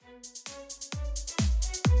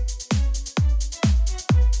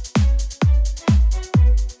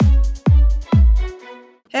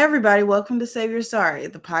everybody, welcome to Save Your Sorry,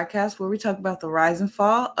 the podcast where we talk about the rise and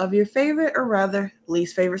fall of your favorite or rather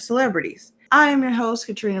least favorite celebrities. I am your host,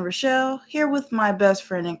 Katrina Rochelle, here with my best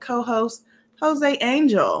friend and co-host, Jose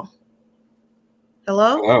Angel.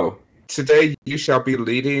 Hello? Hello. Today you shall be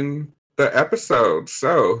leading the episode.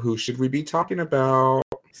 So, who should we be talking about?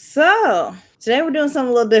 So, today we're doing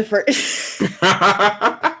something a little different.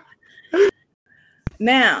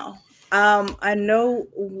 Now, I know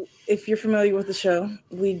if you're familiar with the show,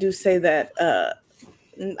 we do say that, I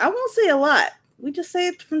won't say a lot. We just say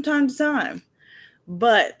it from time to time.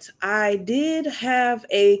 But I did have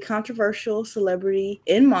a controversial celebrity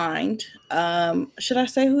in mind. Should I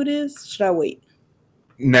say who it is? Should I wait?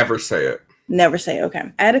 Never say it. Never say,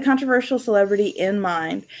 okay. I had a controversial celebrity in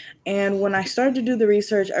mind. And when I started to do the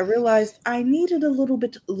research, I realized I needed a little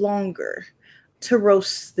bit longer to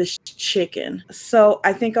roast this chicken. So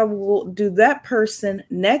I think I will do that person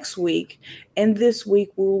next week. And this week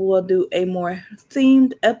we will do a more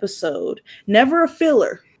themed episode. Never a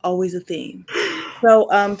filler, always a theme. So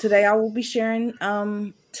today I will be sharing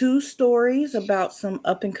two stories about some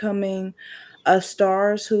up and coming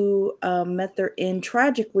stars who met their end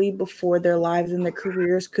tragically before their lives and their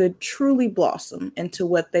careers could truly blossom into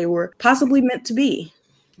what they were possibly meant to be.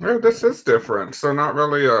 Well, this is different. So, not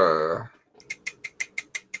really a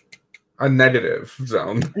negative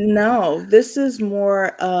zone. No, this is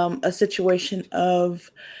more a situation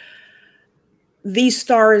of these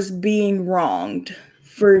stars being wronged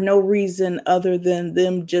for no reason other than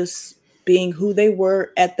them just being who they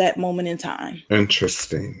were at that moment in time.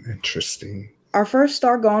 Interesting. Our first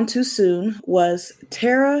star gone too soon was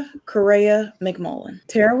Tara Correa McMullen.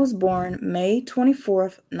 Tara was born May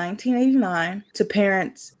 24th, 1989 to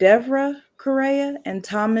parents Deborah Correa and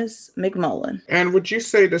Thomas McMullen. And would you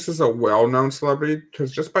say this is a well-known celebrity?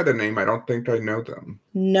 Because just by the name, I don't think I know them.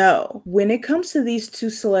 No. When it comes to these two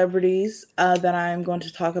celebrities that I'm going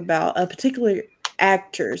to talk about, particularly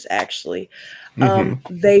actors, actually,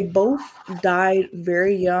 they both died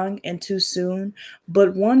very young and too soon,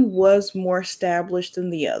 but one was more established than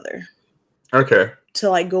the other. Okay. To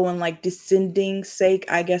like go in like descending sake,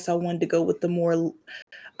 I guess I wanted to go with the more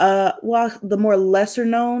the more lesser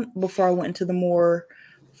known before I went into the more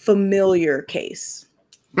familiar case.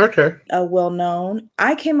 Okay. Well known.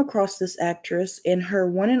 I came across this actress in her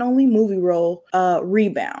one and only movie role,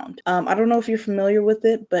 Rebound. I don't know if you're familiar with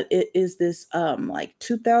it, but it is this like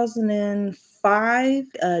 2005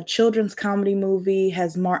 children's comedy movie,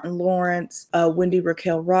 has Martin Lawrence, Wendy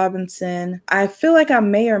Raquel Robinson. I feel like I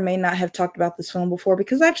may or may not have talked about this film before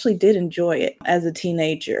because I actually did enjoy it as a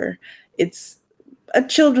teenager. It's a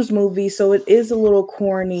children's movie, so it is a little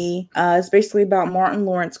corny. It's basically about Martin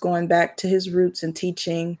Lawrence going back to his roots and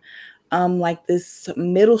teaching like this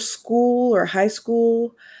middle school or high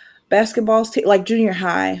school basketball team, like junior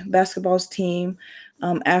high basketball team,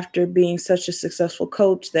 after being such a successful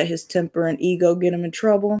coach that his temper and ego get him in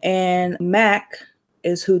trouble. And Mac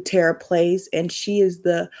is who Tara plays, and she is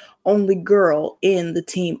the only girl in the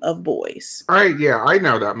team of boys. All right, yeah, I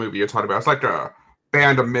know that movie you're talking about. It's like a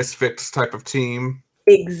band of misfits type of team.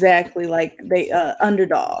 Exactly, like they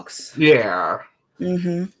underdogs. Yeah.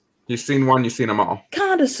 Mm-hmm. You've seen one, you've seen them all.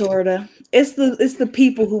 Kinda, sorta. It's the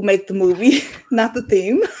people who make the movie, not the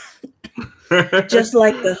theme. Just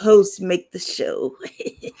like the hosts make the show.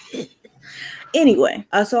 Anyway,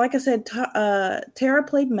 so like I said, Tara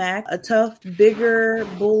played Mac, a tough, bigger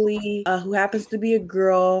bully who happens to be a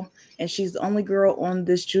girl, and she's the only girl on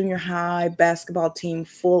this junior high basketball team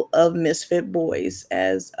full of misfit boys,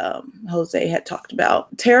 as Jose had talked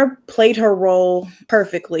about. Tara played her role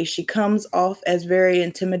perfectly. She comes off as very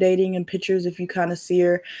intimidating in pictures if you kind of see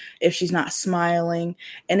her, if she's not smiling.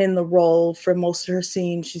 And in the role, for most of her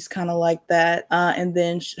scenes, she's kind of like that. And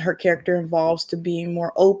then her character evolves to being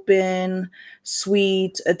more open,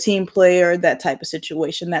 sweet, a team player, that type of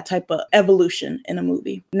situation, that type of evolution in a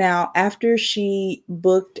movie. Now, after she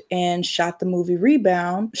booked and shot the movie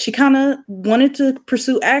Rebound, she kind of wanted to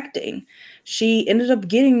pursue acting. She ended up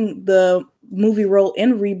getting the movie role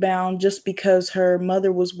in Rebound just because her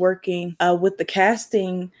mother was working with the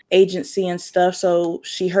casting agency and stuff. So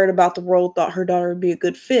she heard about the role, thought her daughter would be a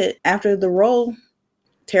good fit. After the role,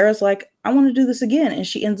 Tara's like, I want to do this again. And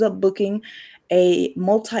she ends up booking a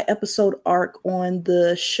multi-episode arc on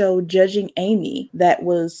the show Judging Amy that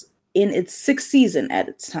was in its 6th season at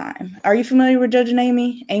its time. Are you familiar with Judging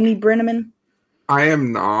Amy? Amy Brenneman? I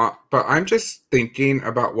am not, but I'm just thinking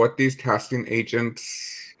about what these casting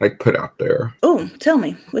agents like put out there. Oh, tell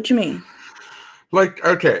me, what you mean? Like,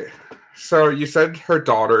 okay, so you said her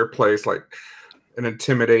daughter plays like an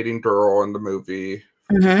intimidating girl in the movie.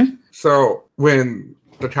 Mm-hmm. So when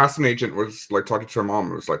the casting agent was like talking to her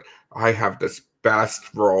mom. It was like, I have this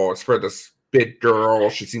best role. It's for this big girl.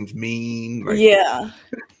 She seems mean. Like, Yeah.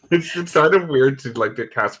 it's kind of weird to like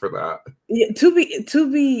get cast for that. Yeah,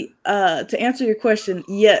 to answer your question,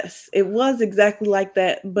 yes, it was exactly like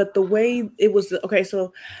that. But the way it was, okay,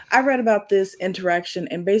 so I read about this interaction,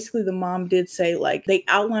 and basically the mom did say like they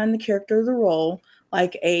outlined the character of the role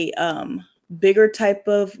like a bigger type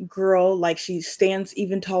of girl, like she stands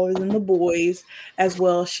even taller than the boys, as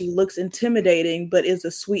well. She looks intimidating, but is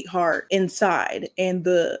a sweetheart inside. And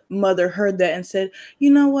the mother heard that and said,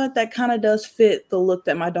 you know what, that kind of does fit the look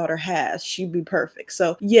that my daughter has. She'd be perfect.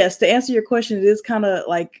 So yes, to answer your question, it is kind of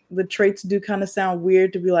like the traits do kind of sound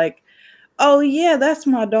weird to be like, oh yeah, that's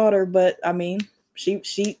my daughter. But I mean,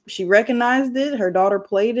 she recognized it. Her daughter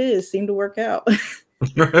played it. It seemed to work out.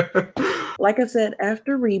 Like I said,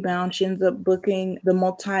 after Rebound, she ends up booking the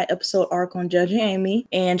multi-episode arc on Judging Amy,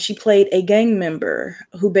 and she played a gang member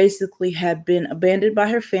who basically had been abandoned by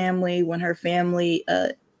her family when her family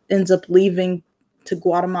ends up leaving to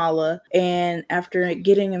Guatemala. And after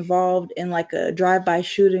getting involved in like a drive-by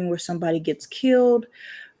shooting where somebody gets killed,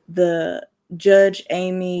 the Judge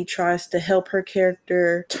Amy tries to help her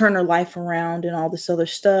character turn her life around and all this other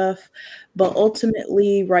stuff. But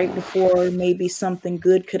ultimately, right before maybe something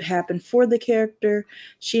good could happen for the character,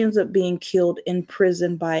 she ends up being killed in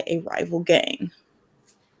prison by a rival gang.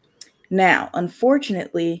 Now,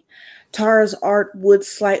 unfortunately, Tara's art would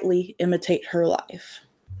slightly imitate her life.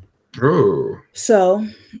 Ooh. So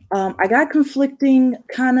I got conflicting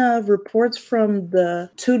kind of reports from the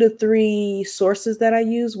 2 to 3 sources that I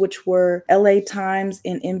use, which were LA Times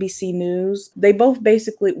and NBC News. They both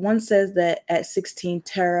basically, one says that at 16,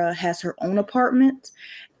 Tara has her own apartment,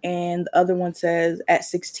 and the other one says at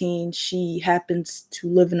 16, she happens to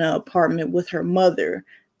live in an apartment with her mother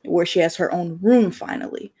where she has her own room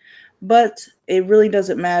finally. But it really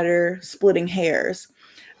doesn't matter, splitting hairs.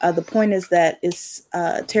 The point is that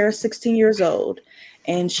Tara's 16 years old,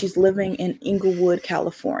 and she's living in Inglewood,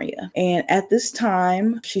 California. And at this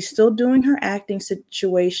time, she's still doing her acting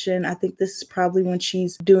situation. I think this is probably when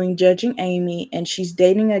she's doing Judging Amy, and she's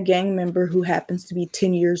dating a gang member who happens to be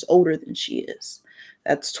 10 years older than she is.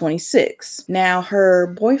 That's 26. Now, her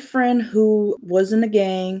boyfriend, who was in the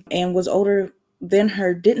gang and was older than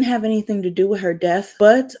her, didn't have anything to do with her death,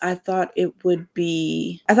 but I thought it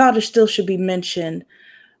still should be mentioned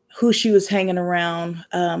who she was hanging around,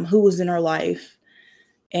 who was in her life,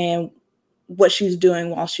 and what she was doing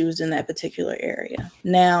while she was in that particular area.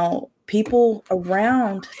 Now, people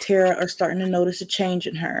around Tara are starting to notice a change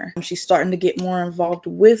in her. She's starting to get more involved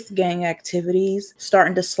with gang activities,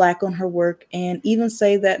 starting to slack on her work, and even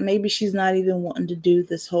say that maybe she's not even wanting to do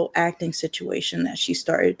this whole acting situation that she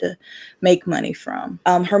started to make money from.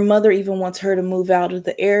 Her mother even wants her to move out of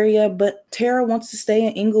the area, but Tara wants to stay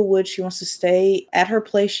in Inglewood. She wants to stay at her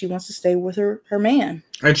place. She wants to stay with her man.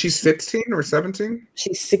 And she's 16 or 17?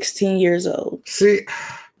 She's 16 years old. See,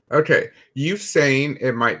 okay, you saying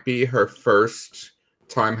it might be her first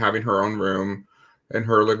time having her own room and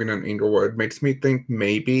her living in Inglewood makes me think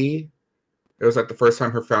maybe it was like the first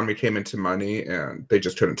time her family came into money and they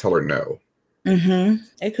just couldn't tell her no. Mm-hmm.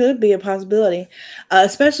 It could be a possibility,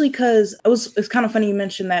 especially because it's kind of funny you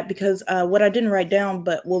mentioned that, because what I didn't write down,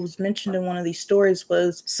 but what was mentioned in one of these stories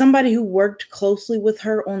was somebody who worked closely with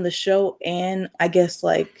her on the show, and I guess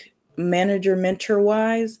like manager mentor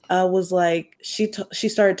wise, was like she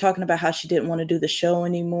started talking about how she didn't want to do the show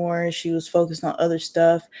anymore. She was focused on other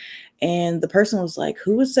stuff. And the person was like,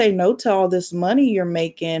 who would say no to all this money you're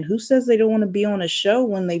making? Who says they don't want to be on a show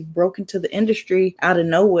when they broke into the industry out of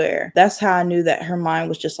nowhere? That's how I knew that her mind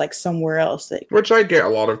was just like somewhere else. Which I get a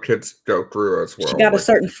lot of kids go through as well. She got a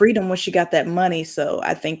certain freedom when she got that money. So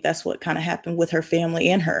I think that's what kind of happened with her family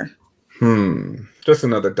and her. Just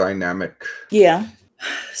another dynamic. Yeah.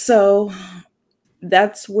 So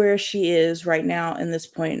that's where she is right now in this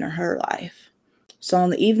point in her life. So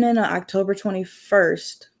on the evening of October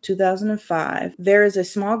 21st, 2005, there is a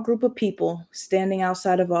small group of people standing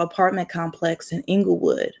outside of an apartment complex in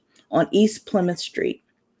Inglewood on East Plymouth Street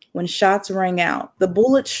when shots rang out. The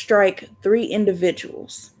bullets strike 3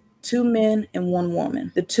 individuals, 2 men and 1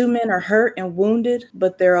 woman. The 2 men are hurt and wounded,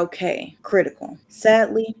 but they're okay, critical.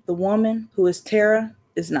 Sadly, the woman, who is Tara,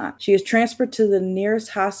 is not. She is transferred to the nearest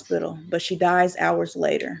hospital, but she dies hours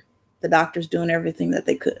later. The doctors doing everything that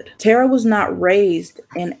they could. Tara was not raised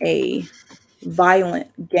in a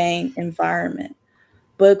violent gang environment,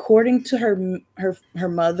 but according to her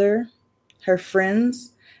mother, her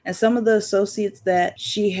friends, and some of the associates that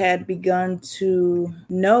she had begun to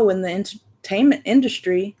know in the entertainment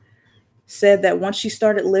industry, said that once she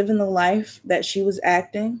started living the life that she was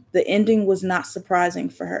acting, the ending was not surprising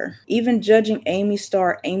for her. Even judging Amy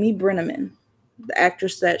star Amy Brenneman, the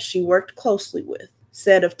actress that she worked closely with,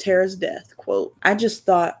 said of Tara's death, quote, "I just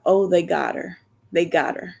thought, oh, they got her. They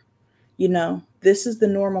got her. You know, this is the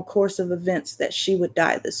normal course of events that she would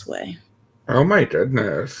die this way." Oh my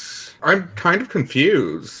goodness. I'm kind of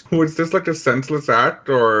confused. Was this like a senseless act,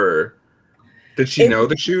 or did she know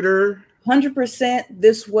the shooter? 100%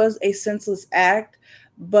 this was a senseless act,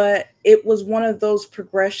 but it was one of those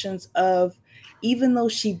progressions of, even though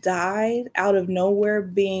she died out of nowhere,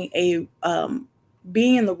 being in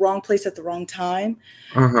the wrong place at the wrong time,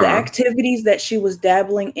 the activities that she was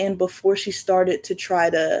dabbling in before she started to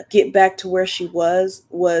try to get back to where she was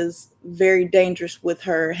very dangerous, with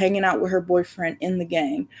her hanging out with her boyfriend in the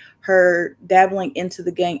gang, her dabbling into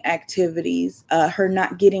the gang activities, her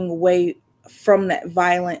not getting away from that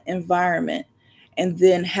violent environment, and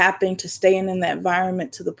then happening to stay in that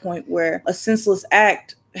environment to the point where a senseless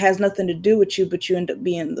act has nothing to do with you, but you end up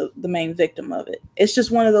being the main victim of it. It's just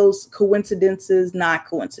one of those coincidences, not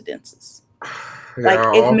coincidences. Yeah.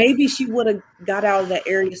 Like, if maybe she would have got out of that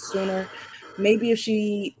area sooner, maybe if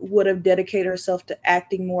she would have dedicated herself to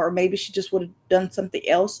acting more, or maybe she just would have done something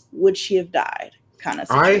else, would she have died? Kind of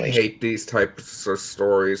situation. I hate these types of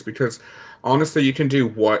stories because honestly, you can do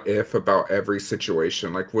what if about every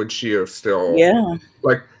situation. Like, would she have still,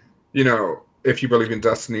 like, you know, if you believe in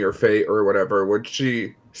destiny or fate or whatever, would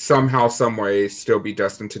she somehow, some way still be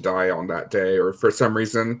destined to die on that day or for some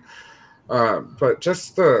reason? But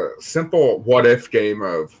just the simple what if game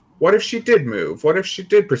of what if she did move? What if she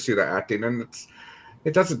did pursue the acting? And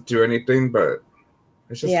it doesn't do anything, but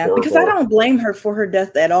it's just horrible. Because I don't blame her for her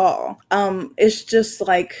death at all. It's just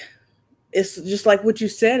like what you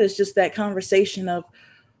said. It's just that conversation of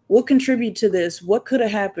what contributed to this, what could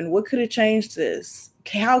have happened, what could have changed this,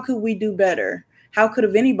 how could we do better, how could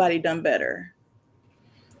have anybody done better?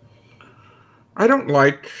 I don't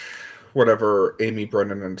like whatever Amy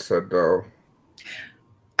Brenneman said, though.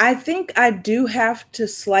 I think I do have to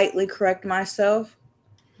slightly correct myself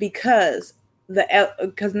because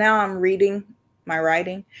now I'm reading my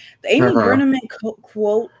writing. The Amy Brenneman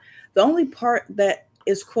quote, the only part that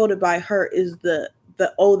is quoted by her is the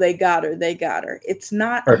 "oh, they got her, they got her." It's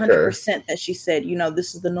not 100% that she said, you know,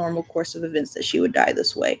 this is the normal course of events that she would die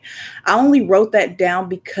this way. I only wrote that down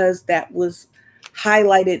because that was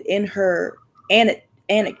highlighted in her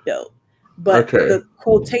anecdote. But the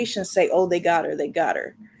quotations say, "oh, they got her, they got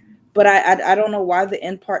her." But I don't know why the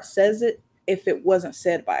end part says it if it wasn't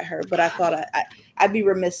said by her. But I thought I'd be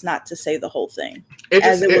remiss not to say the whole thing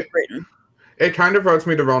as it was written. It kind of rubs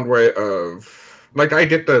me the wrong way of, like, I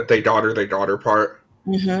get the they got her part.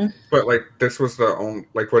 Mm-hmm. But, like, this was the only,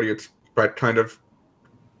 like, what do you expect kind of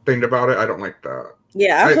thing about it? I don't like that.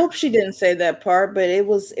 Yeah, I hope she didn't say that part, but it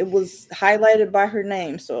was highlighted by her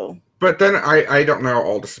name, so. But then I don't know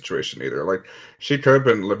all the situation either. Like, she could have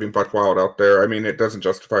been living buck wild out there. I mean, it doesn't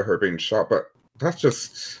justify her being shot, but that's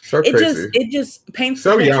just so crazy. It just paints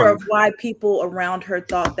the picture of why people around her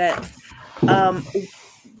thought that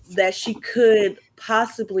that she could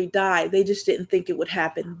possibly die. They just didn't think it would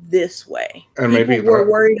happen this way. And people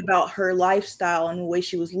were worried about her lifestyle and the way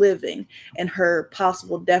she was living and her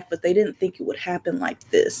possible death, but they didn't think it would happen like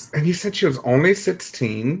this. And you said she was only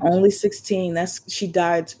 16? Only 16. She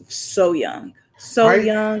died so young.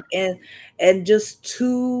 Young, and just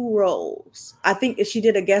 2 roles. I think she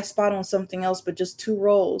did a guest spot on something else, but just 2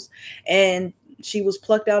 roles. And she was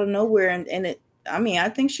plucked out of nowhere, and it, I mean, I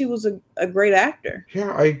think she was a great actor.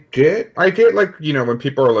 Yeah, I get, like, you know, when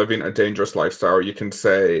people are living a dangerous lifestyle, you can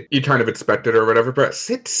say you kind of expect it or whatever, but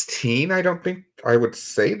 16, I don't think I would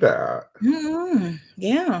say that. Mm-hmm.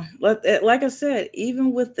 Yeah. Like I said,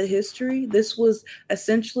 even with the history, this was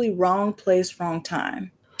essentially wrong place, wrong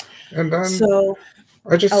time. And then, so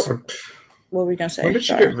I just... what were we going to say? When did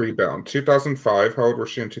she get Rebound? 2005? How old was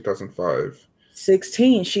she in 2005?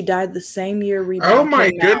 16. She died the same year Rebound came out. Oh my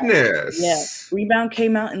goodness. Yeah. Rebound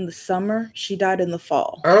came out in the summer. She died in the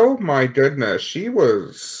fall. Oh my goodness. She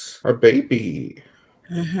was a baby.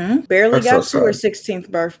 Mm-hmm. Barely got to her 16th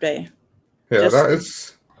birthday. Yeah,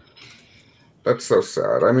 that's so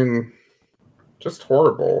sad. I mean, just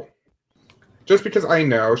horrible. Just because I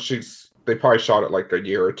know they probably shot it like a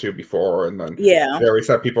year or 2 before, and then they always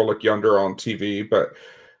have people look younger on TV. But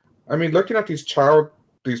I mean, looking at these child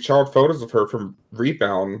photos of her from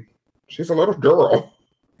Rebound, she's a little girl.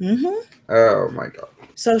 Mm-hmm. Oh my God.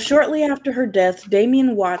 So shortly after her death,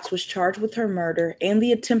 Damien Watts was charged with her murder and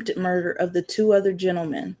the attempted murder of the 2 other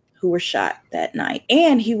gentlemen who were shot that night.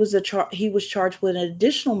 And he was charged with an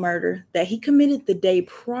additional murder that he committed the day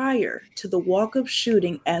prior to the walk-up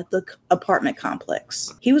shooting at the apartment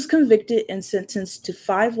complex. He was convicted and sentenced to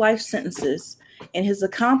 5 life sentences, and his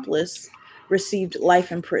accomplice received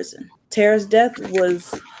life in prison. Tara's death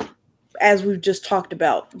was, as we've just talked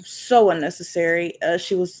about, so unnecessary.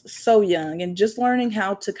 She was so young, and just learning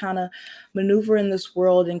how to kind of maneuver in this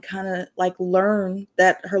world and kind of like learn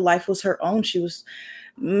that her life was her own. She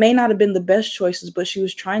may not have been the best choices, but she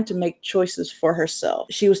was trying to make choices for herself.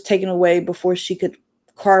 She was taken away before she could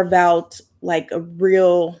carve out like a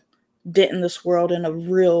real dent in this world and a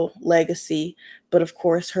real legacy. But of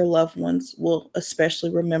course, her loved ones will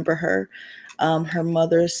especially remember her. Her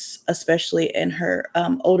mother's especially, and her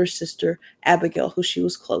older sister, Abigail, who she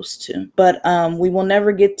was close to. But we will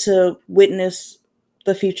never get to witness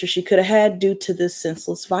the future she could have had due to this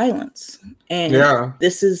senseless violence. And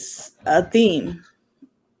this is a theme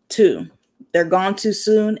too. They're gone too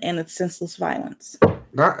soon, and it's senseless violence.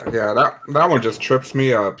 That one just trips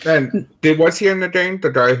me up. And was he in the gang,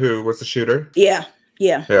 the guy who was the shooter? Yeah.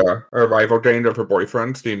 A rival gang of her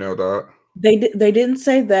boyfriends. Do you know that? They didn't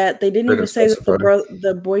say that. They didn't even say that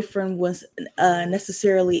the boyfriend was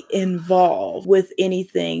necessarily involved with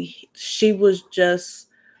anything. She was just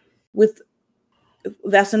with.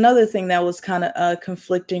 That's another thing that was kind of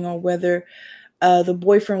conflicting on whether the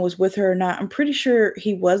boyfriend was with her or not. I'm pretty sure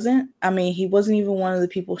he wasn't. I mean, he wasn't even one of the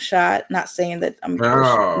people shot. Not saying that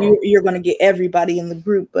you're going to get everybody in the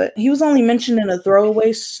group, but he was only mentioned in a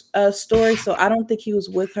throwaway story, so I don't think he was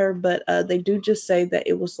with her. But they do just say that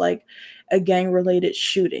it was like a gang-related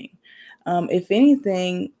shooting. If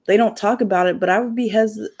anything, they don't talk about it, but I would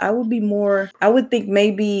think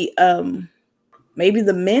maybe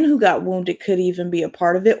the men who got wounded could even be a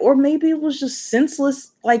part of it, or maybe it was just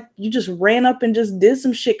senseless. Like you just ran up and just did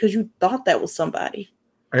some shit because you thought that was somebody.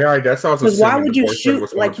 Yeah, I guess I was assuming why would you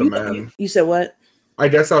shoot like you said what? I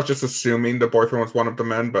guess I was just assuming the boyfriend was one of the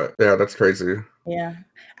men, but yeah, that's crazy. Yeah.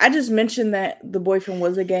 I just mentioned that the boyfriend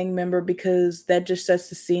was a gang member because that just sets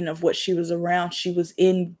the scene of what she was around. She was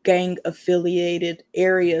in gang affiliated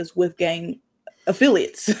areas with gang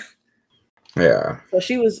affiliates. Yeah. So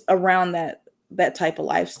she was around that type of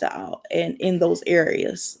lifestyle and in those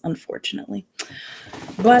areas, unfortunately.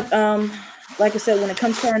 But like I said, when it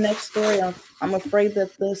comes to our next story, I'm afraid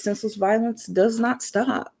that the senseless violence does not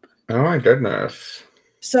stop. Oh my goodness.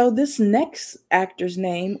 So this next actor's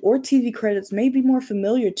name or TV credits may be more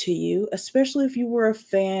familiar to you, especially if you were a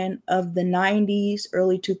fan of the 90s,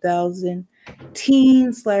 early 2000s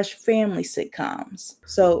teen/family sitcoms.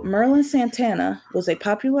 So Merlin Santana was a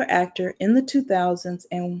popular actor in the 2000s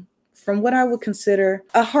and from what I would consider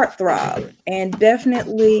a heartthrob, and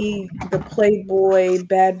definitely the playboy,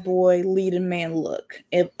 bad boy, leading man look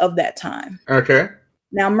of that time. Okay.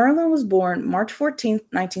 Now, Merlin was born March 14th,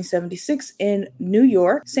 1976 in New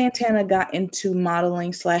York. Santana got into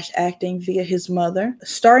modeling/acting via his mother.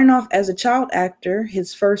 Starting off as a child actor,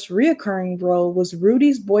 his first reoccurring role was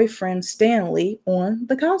Rudy's boyfriend Stanley on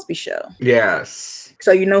The Cosby Show. Yes.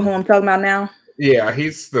 So you know who I'm talking about now? Yeah,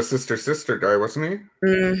 he's the sister guy, wasn't he?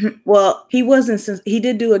 Mm-hmm. Well, he wasn't. He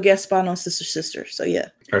did do a guest spot on Sister, so yeah.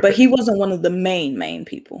 Okay. But he wasn't one of the main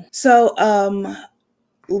people. So,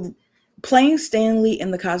 playing Stanley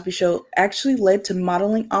in The Cosby Show actually led to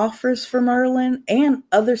modeling offers for Merlin and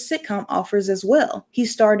other sitcom offers as well. He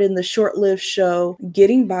starred in the short-lived show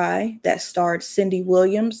Getting By that starred Cindy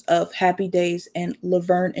Williams of Happy Days and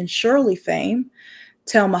Laverne and Shirley fame,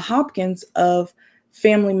 Thelma Hopkins of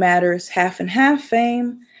Family Matters Half and Half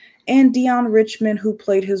fame, and Dion Richmond, who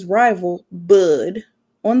played his rival, Bud,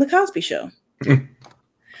 on The Cosby Show.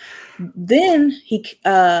 Then,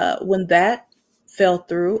 when that fell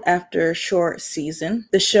through after a short season,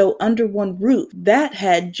 the show Under One Roof, that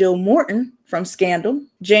had Joe Morton from Scandal,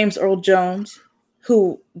 James Earl Jones,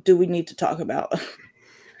 who do we need to talk about?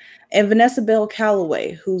 And Vanessa Bell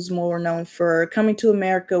Calloway, who's more known for Coming to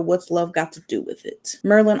America, What's Love Got to Do with It.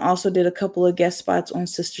 Merlin also did a couple of guest spots on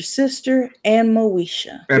Sister and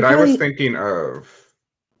Moesha. And I was thinking of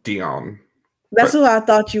Dion. That's who I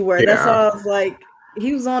thought you were. Yeah. That's why I was like,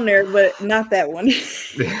 he was on there, but not that one.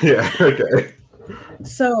 Yeah, okay.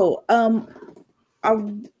 So,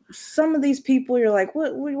 some of these people, you're like, why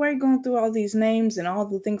are you going through all these names and all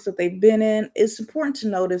the things that they've been in? It's important to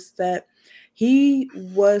notice that he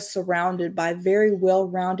was surrounded by very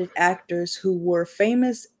well-rounded actors who were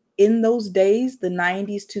famous in those days, the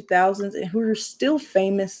 90s, 2000s, and who are still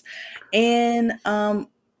famous and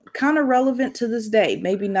kind of relevant to this day.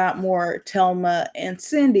 Maybe not more Thelma and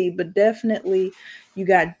Cindy, but definitely you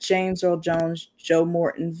got James Earl Jones, Joe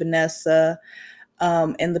Morton, Vanessa,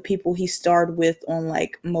 and the people he starred with on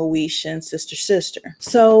like Moesha and Sister Sister.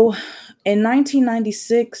 So in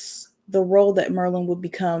 1996, the role that Merlin would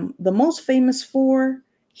become the most famous for,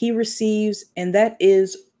 he receives, and that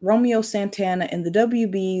is Romeo Santana in the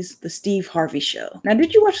WB's The Steve Harvey Show. Now,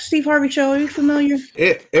 did you watch The Steve Harvey Show? Are you familiar?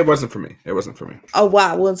 It wasn't for me. It wasn't for me. Oh,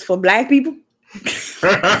 wow. Well, it's for black people?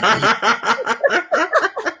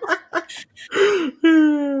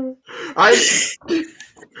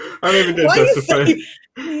 I'm even doing justice to it.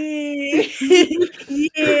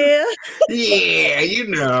 Yeah. Yeah, you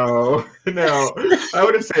know. No, I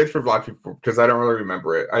wouldn't say it's for black people because I don't really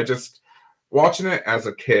remember it. I just, watching it as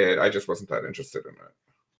a kid, I just wasn't that interested in it.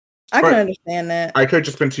 I can understand that. I could have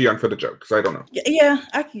just been too young for the jokes. I don't know. Yeah,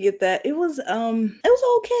 I could get that. It was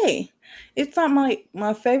okay. It's not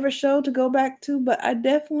my favorite show to go back to, but I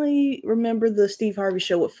definitely remember the Steve Harvey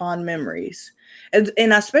Show with fond memories. And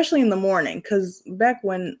especially in the morning, because back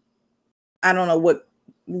when, I don't know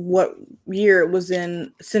what year it was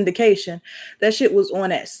in syndication, that shit was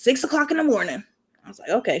on at 6 o'clock in the morning. I was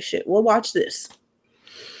like, okay, shit, we'll watch this.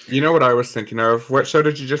 You know what I was thinking of? What show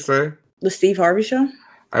did you just say? The Steve Harvey Show?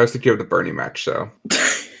 I was thinking of the Bernie Mac show.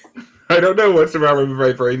 I don't know what's wrong with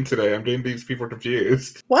my brain today. I'm getting these people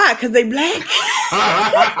confused. Why? Because they black?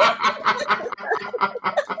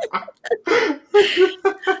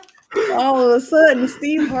 All of a sudden,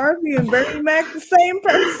 Steve Harvey and Bernie Mac the same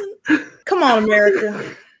person? Come on,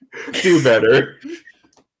 America. Do better.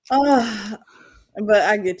 But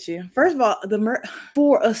I get you. First of all,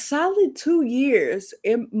 for a solid 2 years,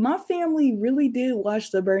 my family really did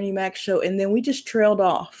watch the Bernie Mac show, and then we just trailed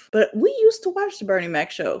off. But we used to watch the Bernie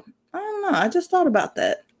Mac show. I don't know. I just thought about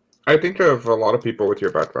that. I think of a lot of people with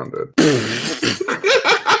your background did.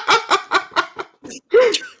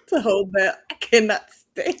 To hold that, I cannot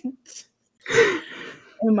stand.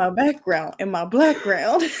 In my background, in my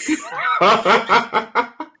background.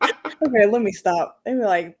 Okay, let me stop. They were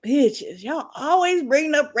like, bitches, y'all always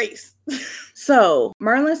bringing up race. So,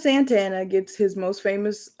 Merlin Santana gets his most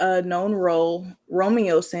famous known role,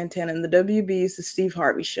 Romeo Santana, in the WB's The Steve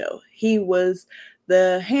Harvey Show. He was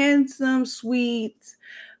the handsome, sweet,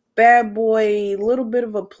 bad boy, little bit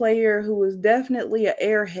of a player who was definitely an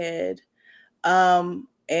airhead.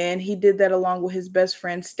 And he did that along with his best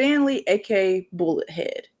friend, Stanley, aka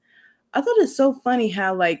Bullethead. I thought it's so funny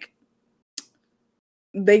how, like,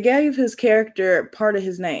 they gave his character part of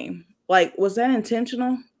his name. Like, was that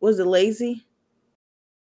intentional? Was it lazy?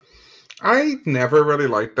 I never really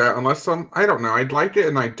liked that unless I don't know. I'd like it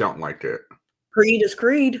and I don't like it. Creed is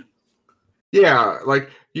Creed. Yeah, like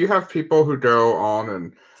you have people who go on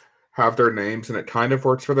and have their names and it kind of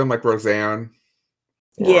works for them, like Roseanne.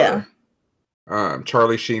 Yeah.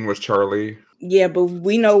 Charlie Sheen was Charlie. Yeah, but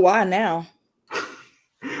we know why now.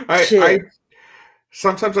 I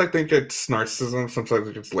sometimes I think it's narcissism, sometimes I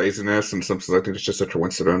think it's laziness, and sometimes I think it's just a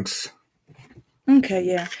coincidence. Okay,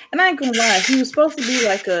 yeah. And I ain't gonna lie, he was supposed to be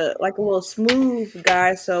like a little smooth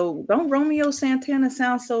guy, so don't Romeo Santana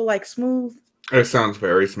sound so like smooth? It sounds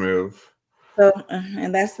very smooth. So,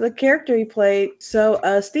 and that's the character he played. So,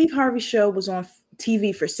 Steve Harvey Show was on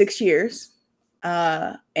TV for 6 years.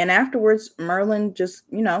 And afterwards, Merlin just,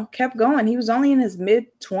 kept going. He was only in his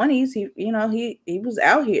mid-20s. He was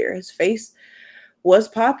out here. His face was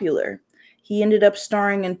popular. He ended up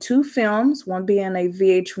starring in 2 films, one being a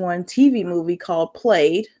VH1 TV movie called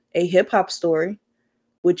Played, a hip-hop story,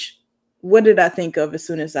 which, what did I think of as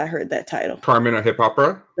soon as I heard that title? Carmen, a hip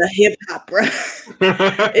opera? The hip opera.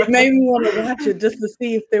 It made me want to watch it just to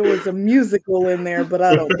see if there was a musical in there, but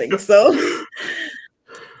I don't think so.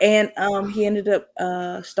 And he ended up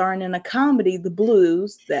starring in a comedy, The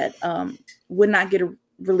Blues, that would not get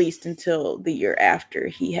released until the year after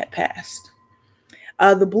he had passed.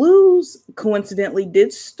 The Blues, coincidentally,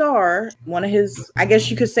 did star one of his, I guess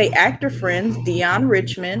you could say, actor friends, Dion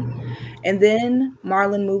Richmond. And then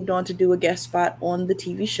Marlon moved on to do a guest spot on the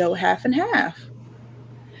TV show Half and Half.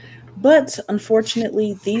 But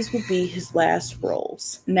unfortunately, these would be his last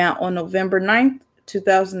roles. Now, on November 9th,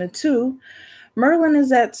 2002, Merlin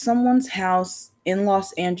is at someone's house in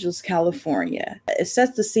Los Angeles, California. It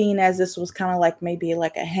sets the scene as this was kind of like maybe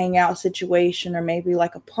like a hangout situation or maybe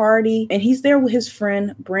like a party. And he's there with his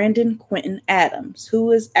friend, Brandon Quentin Adams,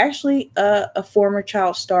 who is actually a former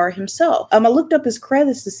child star himself. I looked up his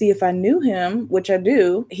credits to see if I knew him, which I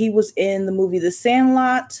do. He was in the movie The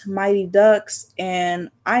Sandlot, Mighty Ducks, and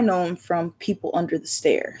I know him from People Under the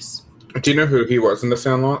Stairs. Do you know who he was in The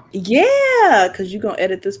Sandlot? Yeah, because you're going to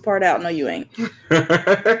edit this part out. No, you ain't.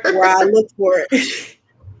 Where I look for it.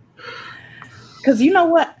 Because you know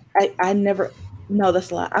what? I never... No,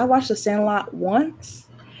 that's a lie. I watched The Sandlot once,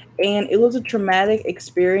 and it was a traumatic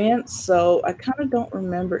experience, so I kind of don't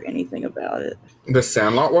remember anything about it. The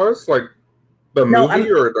Sandlot was like the No, movie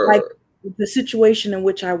I'm or like the the situation in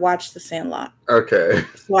which I watched The Sandlot, okay.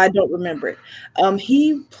 so I don't remember it.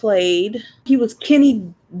 He was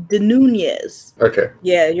Kenny De Nunez. Okay.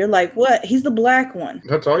 Yeah, you're like, what? He's the black one.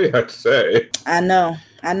 That's all you had to say. I know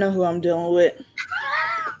who I'm dealing with.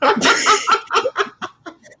 I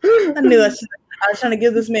knew I was trying to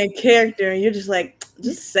give this man character, and you're just like,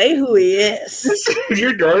 just say who he is.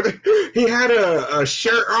 You're good. He had a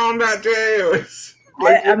shirt on that day. It was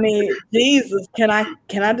like, I mean, Jesus, can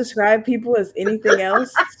I describe people as anything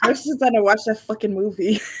else? Especially since I didn't watch that fucking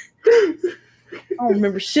movie. I don't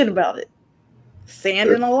remember shit about it. Sand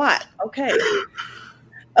and a lot. Okay.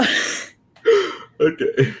 okay.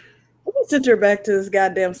 Let me send her back to this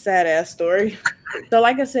goddamn sad ass story. So,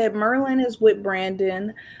 like I said, Merlin is with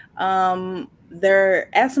Brandon. They're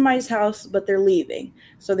at somebody's house, but they're leaving.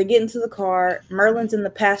 So they get into the car. Merlin's in the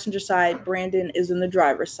passenger side. Brandon is in the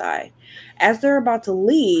driver's side. As they're about to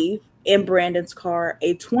leave in Brandon's car,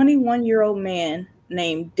 a 21-year-old man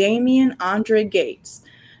named Damien Andre Gates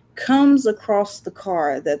comes across the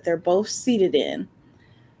car that they're both seated in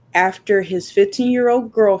after his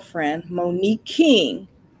 15-year-old girlfriend, Monique King,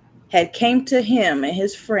 had came to him and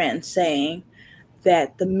his friend saying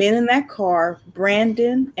that the men in that car,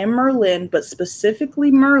 Brandon and Merlin, but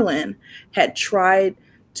specifically Merlin, had tried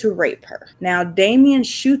to rape her. Now, Damien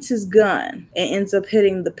shoots his gun and ends up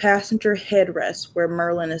hitting the passenger headrest where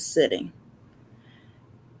Merlin is sitting.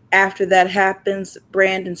 After that happens,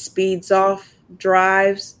 Brandon speeds off,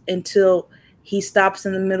 drives until he stops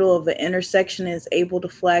in the middle of an intersection and is able to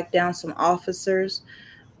flag down some officers.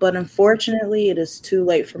 But unfortunately, it is too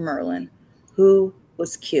late for Merlin, who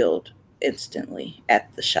was killed instantly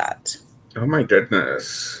at the shot. Oh my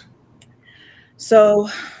goodness. So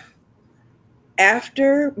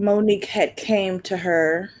after Monique had came to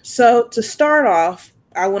her, so to start off,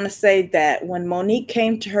 I want to say that when Monique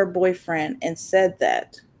came to her boyfriend and said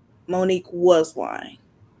that, Monique was lying.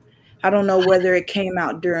 I don't know whether it came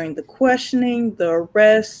out during the questioning, the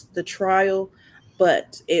arrest, the trial,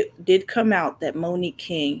 but it did come out that Monique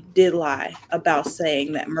King did lie about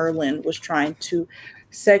saying that Merlin was trying to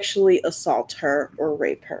sexually assault her or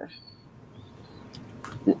rape her.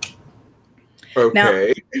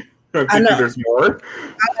 Okay. Now, I know there's more.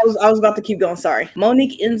 I was about to keep going. Sorry.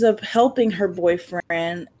 Monique ends up helping her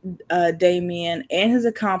boyfriend, Damien, and his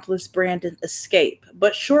accomplice, Brandon, escape.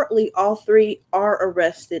 But shortly, all three are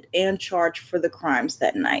arrested and charged for the crimes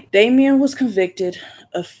that night. Damien was convicted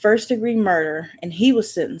of first-degree murder, and he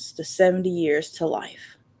was sentenced to 70 years to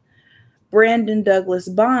life. Brandon Douglas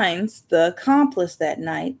Bynes, the accomplice that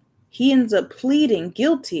night, he ends up pleading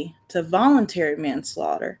guilty to voluntary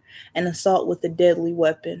manslaughter and assault with a deadly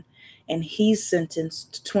weapon, and he's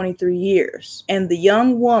sentenced to 23 years. And the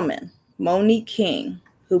young woman, Monique King,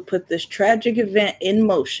 who put this tragic event in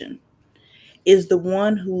motion, is the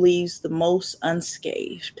one who leaves the most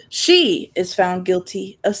unscathed. She is found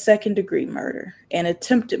guilty of second-degree murder and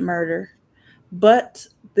attempted murder, but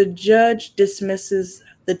the judge dismisses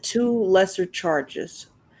the two lesser charges,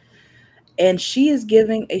 and she is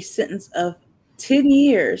giving a sentence of 10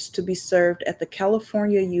 years to be served at the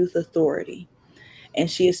California Youth Authority. And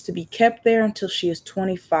she is to be kept there until she is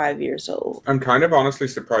 25 years old. I'm kind of honestly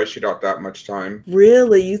surprised she got that much time.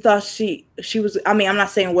 Really? You thought she was, I mean, I'm not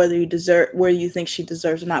saying whether you think she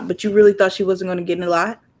deserves or not, but you really thought she wasn't going to get a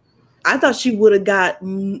lot? I thought she would have got,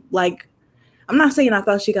 like, I'm not saying I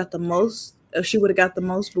thought she got the most, if she would have got the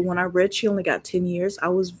most, but when I read she only got 10 years, I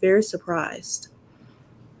was very surprised.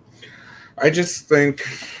 I just think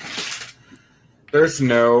there's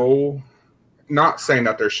not saying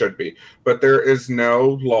that there should be, but there is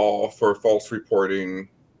no law for false reporting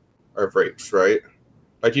of rapes, right?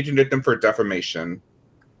 Like you can get them for defamation.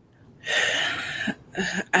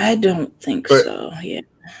 I don't think so. Yeah,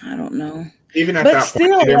 I don't know. Even at that point,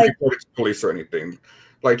 she didn't report it to police or anything.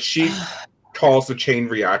 Like she calls the chain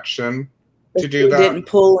reaction to do that. Didn't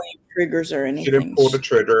pull any triggers or anything. She didn't pull the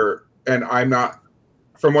trigger, and I'm not.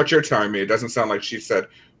 From what you're telling me, it doesn't sound like she said,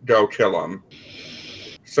 "Go kill him."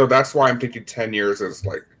 So that's why I'm thinking 10 years is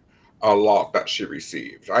like a lot that she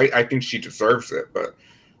received. I think she deserves it, but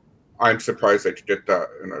I'm surprised they could get that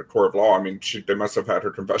in a court of law. I mean, they must have had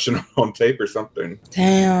her confession on tape or something.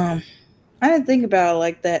 Damn. I didn't think about it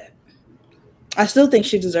like that. I still think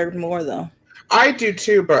she deserved more, though. I do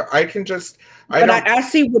too, but I can just... I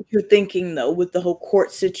see what you're thinking, though, with the whole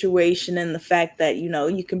court situation and the fact that,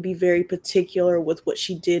 you can be very particular with what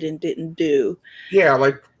she did and didn't do. Yeah,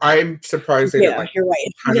 like, I'm surprised they didn't, like... You're right.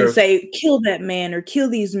 She didn't say, kill that man or kill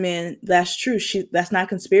these men. That's true. That's not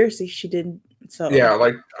conspiracy. She didn't So Yeah,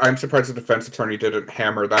 like I'm surprised the defense attorney didn't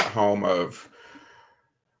hammer that home of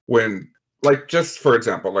when, like, just for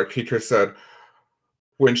example, like Peter said,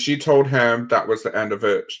 when she told him that was the end of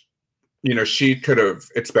it, she could have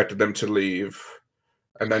expected them to leave.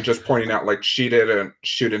 And then just pointing out, like, she didn't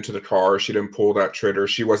shoot into the car. She didn't pull that trigger.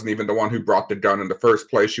 She wasn't even the one who brought the gun in the first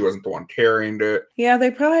place. She wasn't the one carrying it. yeah,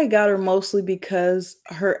 they probably got her mostly because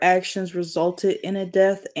her actions resulted in a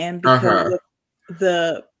death and because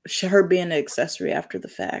Uh-huh. of her being an accessory after the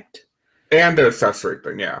fact. And the accessory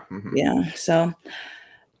thing, yeah. Mm-hmm. Yeah, so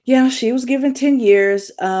yeah, she was given 10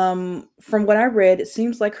 years. From what I read, it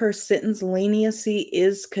seems like her sentence leniency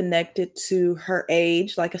is connected to her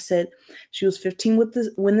age. Like I said, she was 15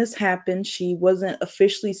 when this happened. She wasn't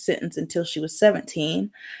officially sentenced until she was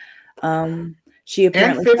 17. She And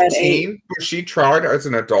apparently had 15, was she tried as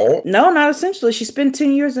an adult? no, not essentially. She spent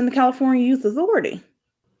 10 years in the California Youth Authority.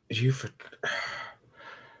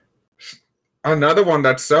 Another one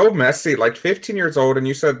that's so messy, like 15 years old, and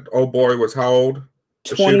you said, oh boy, was how old?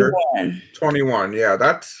 The 21. Shooter? 21. Yeah,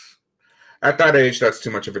 that's at that age, that's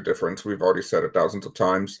too much of a difference. We've already said it thousands of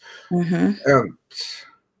times. Mm-hmm.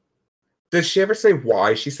 Did she ever say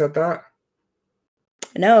why she said that?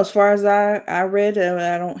 No, as far as I read,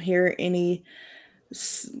 I don't hear any.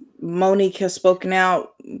 Monique has spoken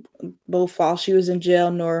out both while she was in jail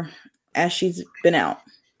nor as she's been out.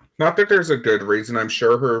 Not that there's a good reason. I'm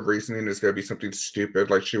sure her reasoning is going to be something stupid,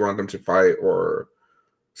 like she wanted them to fight or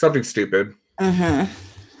something stupid. Mm-hmm.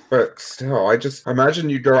 But still, I just imagine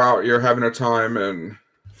you go out, you're having a time, and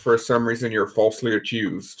for some reason you're falsely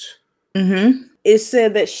accused. Mm-hmm. It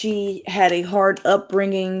said that she had a hard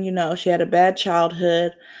upbringing. She had a bad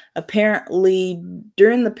childhood. Apparently,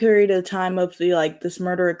 during the period of time of this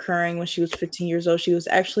murder occurring when she was 15 years old, she was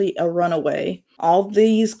actually a runaway. All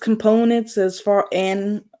these components,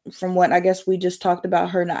 and from what I guess we just talked about,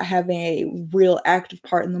 her not having a real active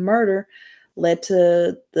part in the murder, led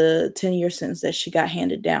to the 10-year sentence that she got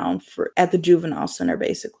handed down at the juvenile center,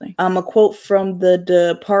 basically. A quote from the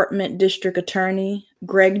department district attorney,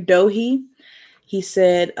 Greg Dohe. He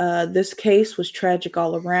said, this case was tragic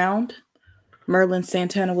all around. Merlin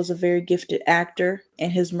Santana was a very gifted actor,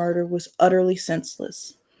 and his murder was utterly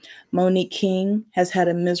senseless. Monique King has had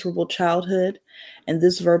a miserable childhood, and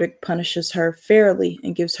this verdict punishes her fairly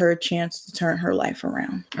and gives her a chance to turn her life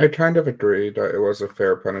around. I kind of agree that it was a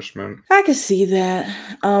fair punishment. I can see that.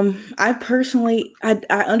 I personally, I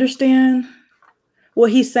understand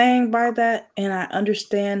what he's saying by that, and I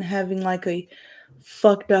understand having like a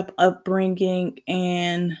fucked up upbringing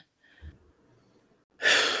and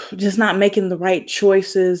just not making the right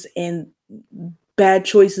choices and bad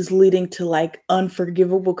choices leading to like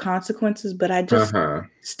unforgivable consequences, but I just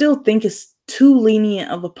still think it's too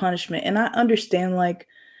lenient of a punishment. And I understand like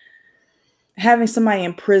having somebody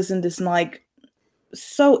imprisoned is like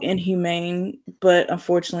so inhumane, but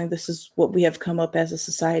unfortunately this is what we have come up as a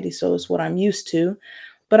society, so it's what I'm used to.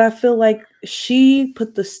 But I feel like she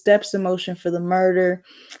put the steps in motion for the murder.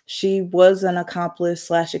 She was an accomplice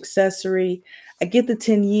 / accessory. I get the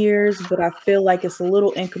 10 years, but I feel like it's a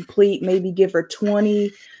little incomplete. Maybe give her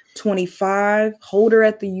 20, 25, hold her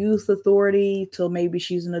at the youth authority till maybe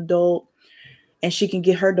she's an adult and she can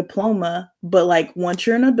get her diploma. But like once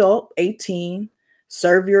you're an adult, 18,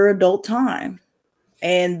 serve your adult time.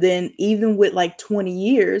 And then even with like 20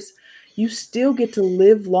 years, you still get to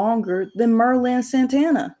live longer than Merlin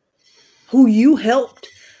Santana, who you helped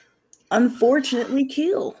unfortunately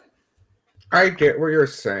kill. I get what you're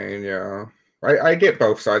saying, yeah. I get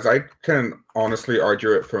both sides. I can honestly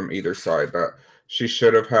argue it from either side, that she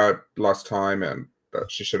should have had less time and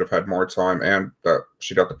that she should have had more time and that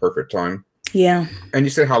she got the perfect time. Yeah. And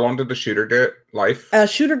you said how long did the shooter get? Life?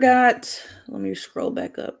 Shooter got, let me scroll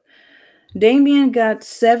back up. Damien got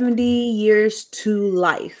 70 years to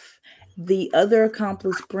life. The other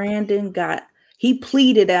accomplice, Brandon, he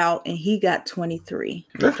pleaded out and he got 23.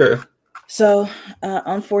 Okay. So,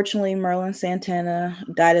 unfortunately, Merlin Santana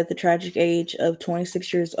died at the tragic age of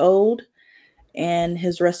 26 years old, and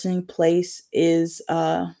his resting place is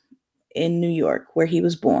in New York, where he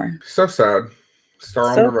was born. So sad.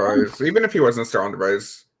 Star on the rise. Even if he wasn't star on the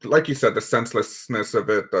rise, like you said, the senselessness of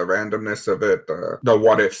it, the randomness of it, the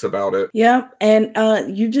what ifs about it. Yeah, and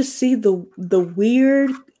you just see the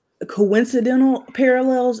weird coincidental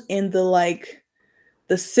parallels in the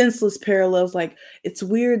senseless parallels. Like, it's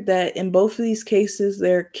weird that in both of these cases,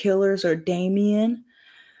 their killers are Damien.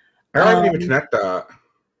 I didn't even connect that.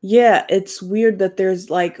 Yeah, it's weird that there's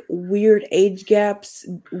like weird age gap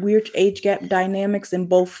dynamics in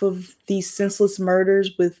both of these senseless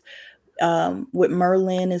murders with With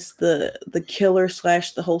Merlin, it's the killer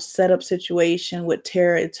slash the whole setup situation. With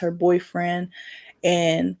Tara, it's her boyfriend,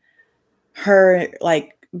 and her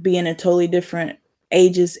like being in totally different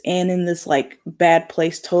ages and in this like bad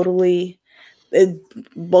place totally.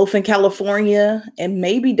 Both in California and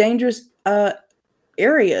maybe dangerous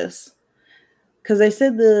areas. Because they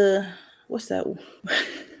said what's that?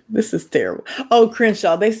 This is terrible. Oh,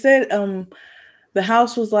 Crenshaw. They said the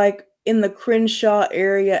house was like in the Crenshaw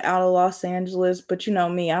area out of Los Angeles, but you know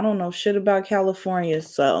me, I don't know shit about California,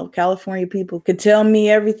 so California people could tell me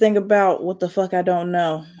everything about what the fuck I don't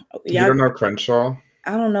know. You don't know Crenshaw?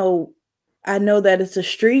 I don't know. I know that it's a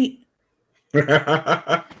street. But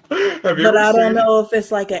I don't know if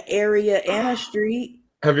it's like an area and a street.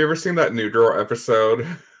 Have you ever seen that New Girl episode?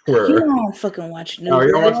 Where you don't fucking watch New Girl.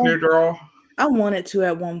 You don't watch New Girl? I wanted to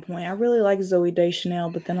at one point. I really like Zooey Deschanel,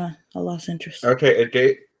 but then I lost interest.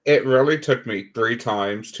 Okay, it really took me 3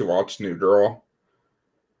 times to watch New Girl.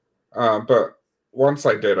 But once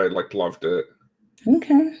I did, I loved it.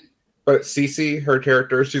 Okay. But Cece, her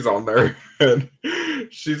character, she's on there and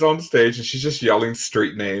she's on stage and she's just yelling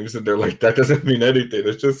street names, and they're like, that doesn't mean anything.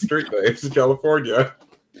 It's just street names in California.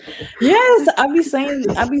 Yes, I be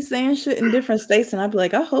saying shit in different states, and I'd be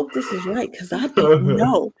like, I hope this is right because I don't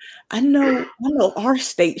know. I know our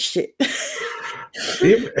state shit.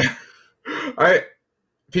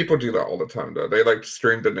 People do that all the time though. They like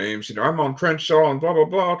stream the names. I'm on Crenshaw and blah blah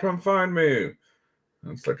blah. Come find me.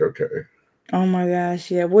 And it's like, okay. Oh my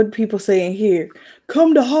gosh, yeah. What people saying here?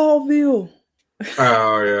 Come to Hallville.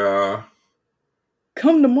 Oh yeah.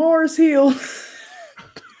 Come to Mars Hill.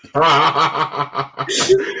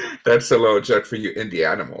 That's a little joke for you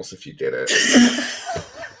Indianimals if you get it.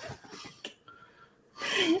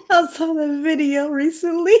 I saw that video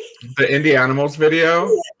recently. The Indianimals video?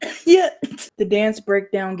 Yeah. The dance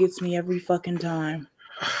breakdown gets me every fucking time.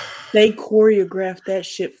 They choreographed that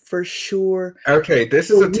shit for sure. Okay, this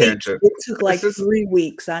is a tangent. It took 3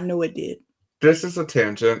 weeks. I know it did. This is a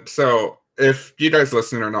tangent. So if you guys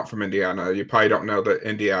listening are not from Indiana, you probably don't know the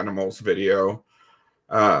Indianimals video.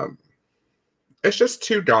 It's just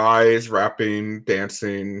 2 guys rapping,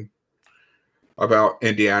 dancing about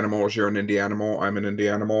Indianimals. You're an Indianimal. I'm an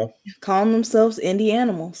Indianimal. Calling themselves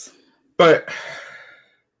Indianimals. But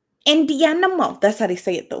Indianimal. That's how they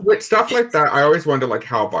say it, though. With stuff like that, I always wonder,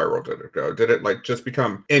 how viral did it go? Did it, just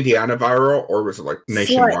become Indiana viral, or was it,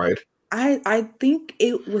 nationwide? I think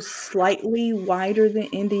it was slightly wider than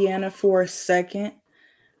Indiana for a second,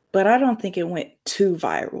 but I don't think it went too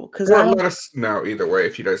viral. Let us know either way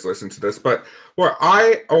if you guys listen to this. But what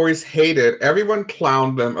I always hated, everyone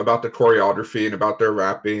clowned them about the choreography and about their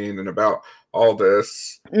rapping and about all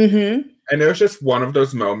this. Mm-hmm. And it was just one of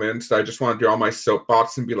those moments that I just want to do on my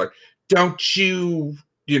soapbox and be like, don't you,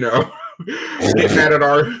 get mad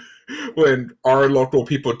at when our local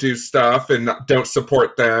people do stuff and don't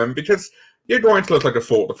support them, because you're going to look like a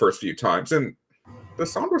fool the first few times. And the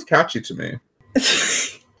song was catchy to me.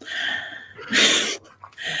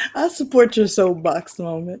 I support your soapbox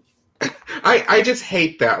moment. I just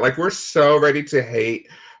hate that. We're so ready to hate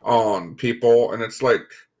on people, and it's like,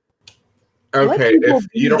 okay, if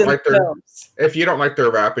you don't like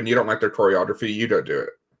their rap and you don't like their choreography, you don't do it.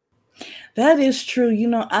 That is true.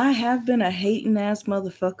 I have been a hating ass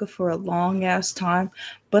motherfucker for a long ass time,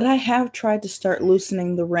 but I have tried to start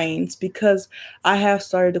loosening the reins because I have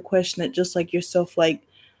started to question it just like yourself. Like,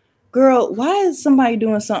 girl, why is somebody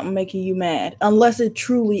doing something making you mad? Unless it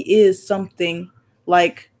truly is something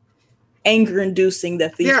anger inducing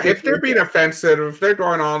that these people if they're being offensive, if they're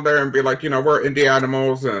going on there and be like, we're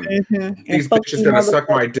Indianimals and these bitches gonna suck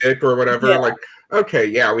my dick or whatever, okay,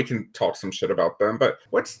 yeah, we can talk some shit about them. But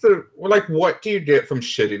what do you get from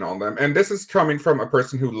shitting on them? And this is coming from a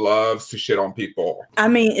person who loves to shit on people. I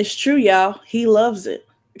mean, it's true, y'all. He loves it.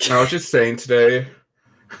 I was just saying today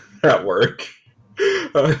at work,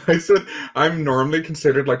 I said I'm normally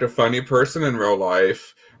considered a funny person in real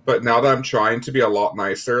life, but now that I'm trying to be a lot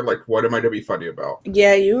nicer, what am I to be funny about?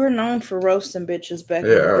 Yeah, you were known for roasting bitches back in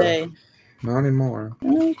the day. Not anymore.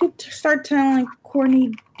 Well, you could start telling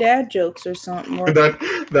corny dad jokes or something. That's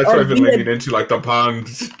what I've been leaning into, the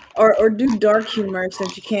puns. Or do dark humor,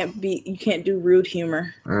 since you can't do rude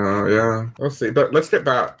humor. Oh yeah, we'll see. But let's get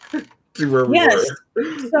back to where we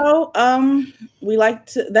were. So we like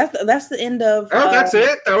to. That's the end of. Oh, that's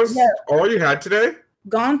it. That was all you had today.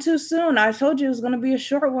 Gone too soon. I told you it was going to be a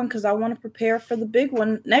short one because I want to prepare for the big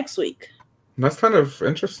one next week. That's kind of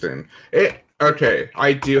interesting. Okay,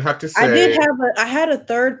 I do have to I say, had a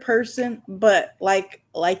third person, but like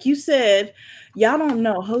you said, y'all don't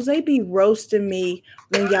know. Jose be roasting me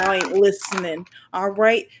when y'all ain't listening. All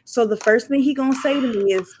right. So the first thing he gonna say to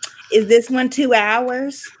me is this one 2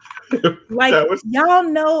 hours? Like, that was y'all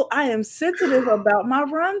know I am sensitive about my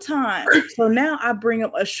runtime. So now I bring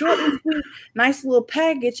up a short and sweet, nice little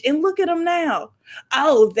package, and look at him now.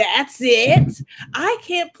 Oh, that's it? I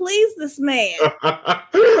can't please this man.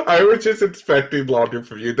 I was just expecting longer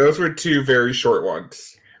from you. Those were two very short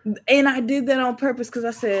ones. And I did that on purpose because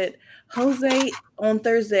I said, Jose, on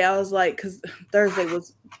Thursday, I was like, because Thursday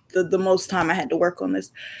was the most time I had to work on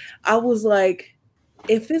this. I was like,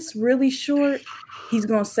 if it's really short, he's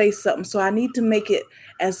going to say something. So I need to make it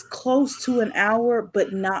as close to an hour,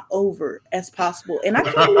 but not over as possible. And I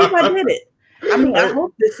can't believe I did it. I mean, I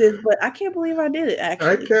hope this is, but I can't believe I did it, I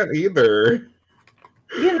actually. can't either.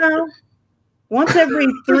 You know, once every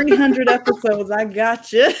 300 episodes, I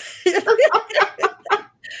got you.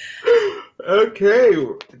 Okay.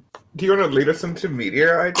 Do you want to lead us into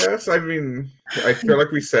media, I guess? I mean, I feel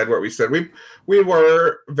like we said what we said. We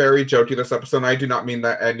were very jokey this episode, and I do not mean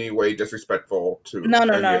that any way disrespectful to No,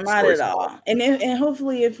 any of the not stories at all. involved. And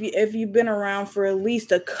hopefully, if you've been around for at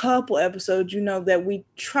least a couple episodes, you know that we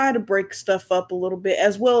try to break stuff up a little bit,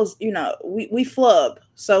 as well as we flub,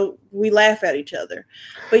 so we laugh at each other.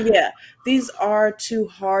 But yeah, these are two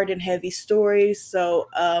hard and heavy stories. So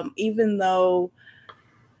even though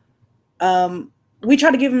we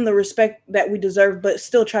try to give them the respect that we deserve, but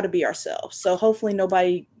still try to be ourselves. So hopefully,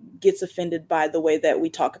 nobody gets offended by the way that we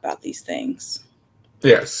talk about these things.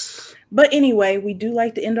 Yes. But anyway, we do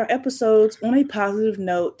like to end our episodes on a positive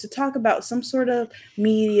note to talk about some sort of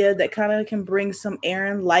media that kind of can bring some air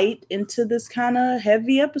and light into this kind of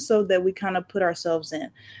heavy episode that we kind of put ourselves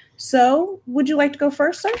in. So, would you like to go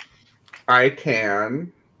first, sir? I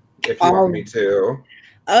can, if you want me to.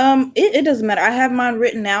 It doesn't matter. I have mine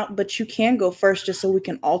written out, but you can go first just so we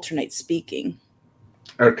can alternate speaking.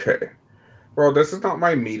 Okay. Well, this is not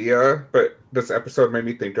my media, but this episode made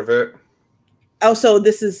me think of it. Oh, so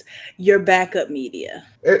this is your backup media.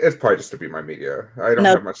 It's probably just to be my media. I don't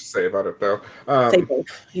have much to say about it, though. Say both.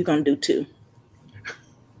 You're going to do two.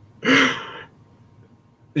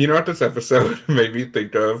 You know what this episode made me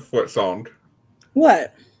think of? What song?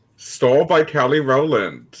 What? Stole by Kelly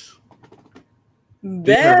Rowland.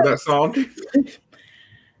 Do you remember that song?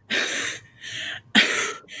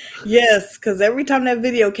 Yes, because every time that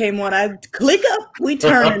video came on, I'd click up, we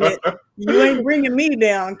turning it. You ain't bringing me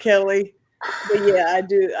down, Kelly. But yeah, I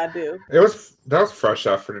do. That was fresh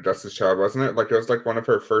after the Destiny's Child, wasn't it? Like it was like one of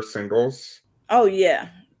her first singles. Oh yeah,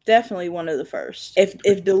 definitely one of the first.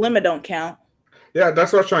 If Dilemma don't count. Yeah,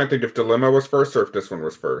 that's what I was trying to think. If Dilemma was first, or if this one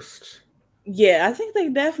was first. Yeah, I think they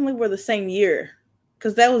definitely were the same year,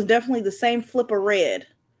 because that was definitely the same flipper red.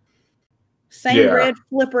 Same red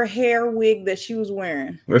flipper hair wig that she was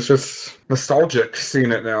wearing. It's just nostalgic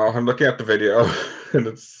seeing it now. I'm looking at the video and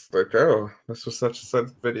it's like, oh, this was such a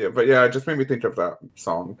video. But yeah, it just made me think of that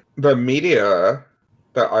song. The media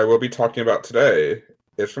that I will be talking about today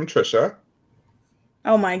is from Trisha.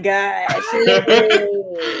 Oh my gosh.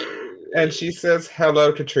 And she says,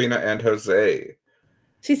 hello, Katrina and Jose.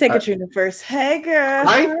 She said Katrina first. Hey, girl.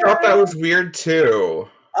 I thought that was weird too.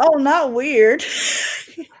 Oh, not weird.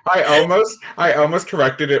 I almost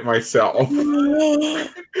corrected it myself.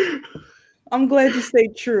 I'm glad you say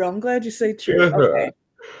true. Okay.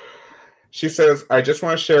 She says, I just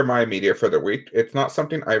want to share my media for the week. It's not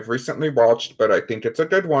something I've recently watched, but I think it's a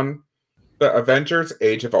good one. The Avengers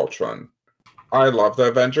Age of Ultron. I love the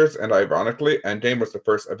Avengers, and ironically, Endgame was the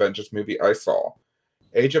first Avengers movie I saw.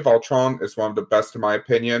 Age of Ultron is one of the best in my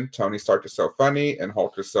opinion. Tony Stark is so funny, and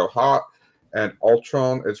Hulk is so hot. And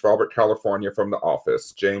Ultron is Robert California from The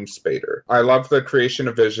Office, James Spader. I love the creation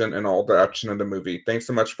of Vision and all the action in the movie. Thanks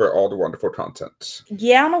so much for all the wonderful content.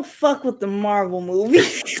 Yeah, I don't fuck with the Marvel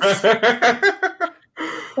movies.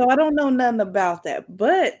 So I don't know nothing about that.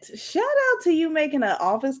 But shout out to you making an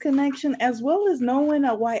Office connection, as well as knowing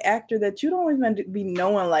a white actor that you don't even be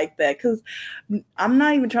knowing like that. Because I'm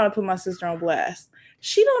not even trying to put my sister on blast.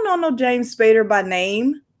 She don't know no James Spader by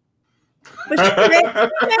name. But she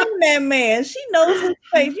named that man. She knows his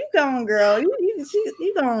face. You go on, girl.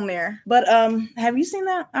 You go on there. But have you seen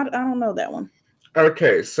that? I don't know that one.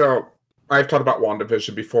 Okay, so I've talked about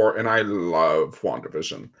WandaVision before, and I love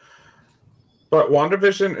WandaVision. But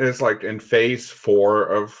WandaVision is like in phase 4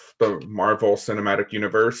 of the Marvel Cinematic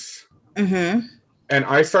Universe. Mm-hmm. And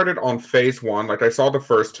I started on phase 1. Like I saw the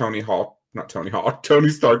first Tony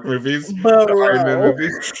Stark movies. The Iron Man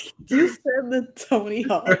movies. You said the Tony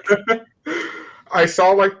Hawk. I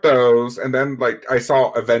saw like those, and then like I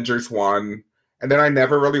saw Avengers 1, And then I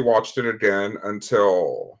never really watched it again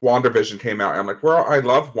until WandaVision came out. I'm like, well, I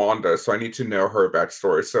love Wanda, so I need to know her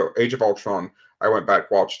backstory. So Age of Ultron, I went back,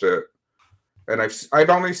 watched it, and I've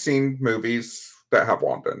only seen movies that have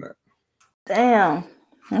Wanda in it. Damn.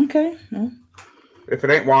 Okay. If it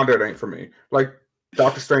ain't Wanda, it ain't for me. Like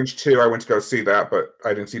Doctor Strange 2, I went to go see that, but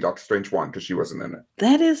I didn't see Doctor Strange 1 because she wasn't in it.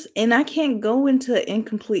 That is, and I can't go into an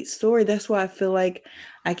incomplete story. That's why I feel like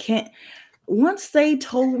I can't. Once they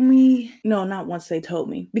told me, no, not once they told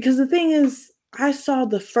me, because the thing is, I saw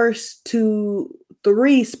the first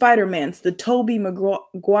 3 Spider-Mans, the Tobey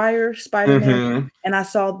Maguire Spider-Man, and I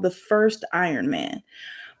saw the first Iron Man.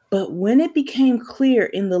 But when it became clear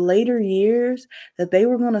in the later years that they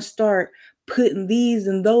were going to start putting these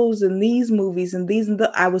and those in these movies and these and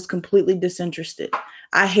the, I was completely disinterested.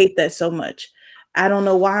 I hate that so much. I don't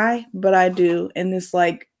know why, but I do. And it's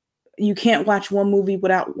like, you can't watch one movie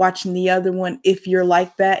without watching the other one if you're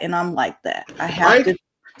like that, and I'm like that. I have to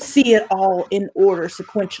see it all in order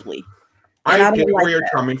sequentially. I get where you're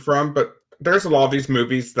coming from, but there's a lot of these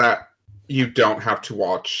movies that you don't have to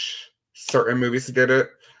watch certain movies to get it.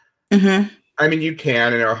 Mm-hmm. I mean, you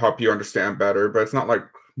can, and it'll help you understand better, but it's not like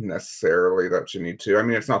necessarily that you need to. I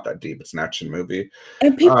mean, it's not that deep. It's an action movie.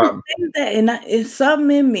 And people think that, and it's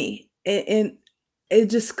something in me, and it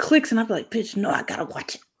just clicks, and I'm like, bitch, no, I gotta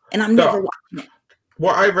watch it. And I'm never watching it.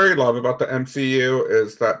 What I very love about the MCU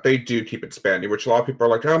is that they do keep expanding, which a lot of people are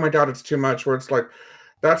like, oh my God, it's too much. Where it's like,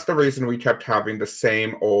 that's the reason we kept having the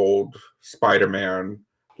same old Spider-Man,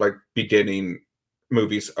 like, beginning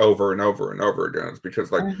movies over and over and over again. It's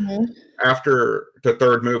because, like, after the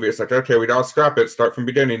third movie, it's like, okay, we gotta scrap it, start from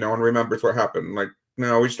beginning. No one remembers what happened. Like,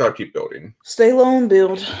 no, we just gotta keep building. Stay low and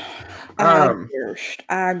build. I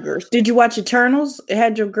gerst. Did you watch Eternals? It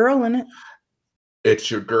had your girl in it.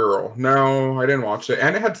 It's Your Girl. No, I didn't watch it.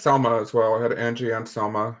 And it had Selma as well. It had Angie and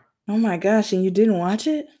Selma. Oh my gosh, and you didn't watch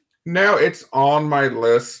it? No, it's on my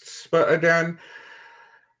list. But again,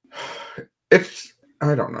 it's,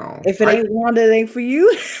 I don't know. If it ain't Wanda, it ain't for you?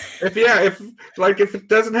 If it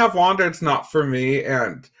doesn't have Wanda, it's not for me.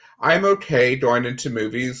 And I'm okay going into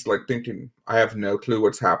movies, like, thinking I have no clue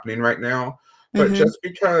what's happening right now. But just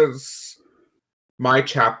because my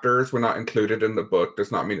chapters were not included in the book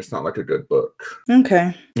does not mean it's not like a good book.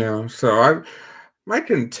 Okay. Yeah, so I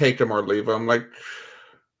can take them or leave them. Like,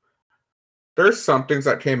 there's some things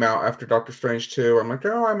that came out after Doctor Strange 2. I'm like,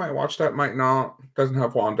 oh, I might watch that, might not. Doesn't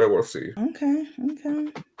have Wanda, we'll see. Okay.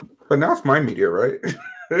 But now it's my media, right?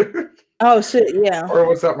 Oh, shit, yeah. Or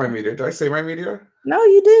was that my media? Did I say my media? No,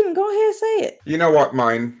 you didn't. Go ahead, say it. You know what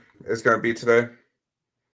mine is going to be today?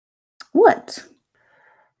 What?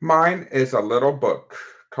 Mine is a little book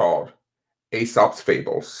called Aesop's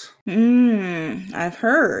Fables. I've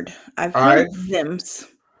heard them.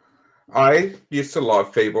 I used to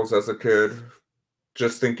love fables as a kid.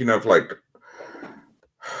 Just thinking of, like,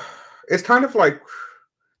 it's kind of like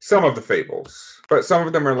some of the fables, but some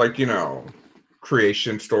of them are like,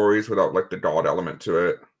 creation stories without, like, the god element to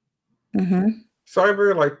it. So I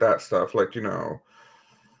really like that stuff. Like,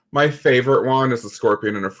 my favorite one is the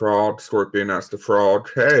Scorpion and the Frog. Scorpion asks the Frog,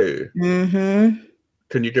 hey,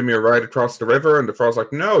 can you give me a ride across the river? And the Frog's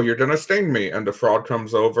like, no, you're gonna sting me. And the Frog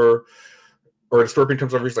comes over, or the Scorpion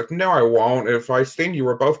comes over, he's like, no, I won't. If I sting you,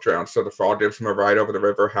 we're both drowned. So the Frog gives him a ride over the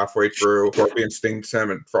river. Halfway through, Scorpion stings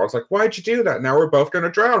him, and the Frog's like, why'd you do that? Now we're both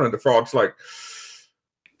gonna drown. And the Frog's like,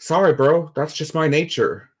 sorry, bro, that's just my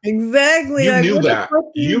nature. Exactly. You knew that.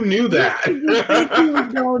 You knew that. What do you think he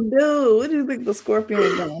was gonna do? What do you think the Scorpion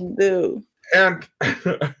was gonna do? And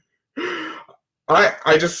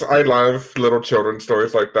I love little children's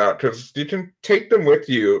stories like that, because you can take them with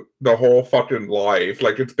you the whole fucking life.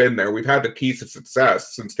 Like, it's been there. We've had the keys to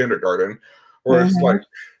success since kindergarten, where it's like,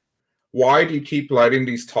 why do you keep letting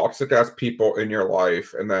these toxic ass people in your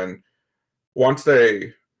life? And then once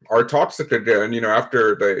they are toxic again,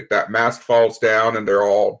 after that mask falls down and they're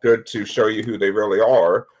all good to show you who they really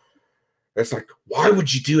are, it's like, why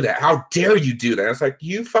would you do that? How dare you do that? It's like,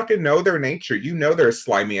 you fucking know their nature. You know they're a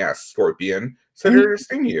slimy ass scorpion, so they're gonna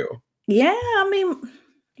sting you. Yeah, I mean,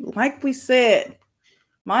 like we said,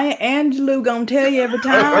 Maya Angelou gonna tell you every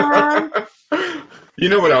time. You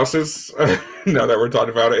know what else is, now that we're talking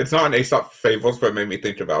about it, it's not an Aesop Fables, but it made me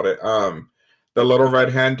think about it. The Little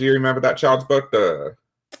Red Hen, do you remember that child's book? The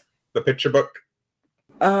picture book?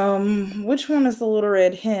 Which one is the Little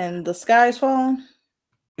Red Hen? The Sky's Falling?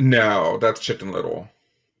 No, that's Chicken Little.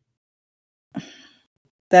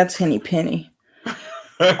 That's Henny Penny.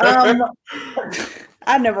 I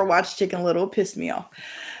never watched Chicken Little. It pissed me off.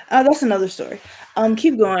 That's another story.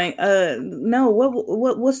 Keep going. No,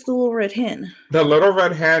 what's the Little Red Hen? The Little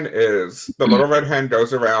Red Hen is, the Little Red Hen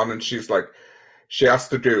goes around and she's like, she asks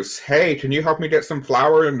the Deuce, hey, can you help me get some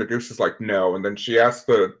flour? And the Deuce is like, no. And then she asks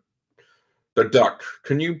the duck,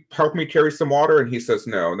 can you help me carry some water? And he says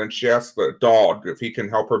no. And then she asks the dog if he can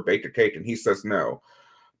help her bake a cake, and he says no.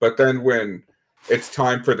 But then when it's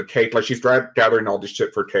time for the cake, like she's gathering all this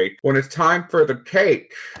shit for cake. When it's time for the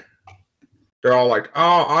cake, they're all like,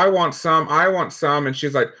 oh, I want some. And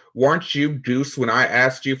she's like, weren't you Deuce when I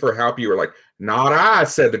asked you for help? You were like, not I,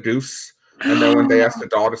 said the Deuce. And then when they asked the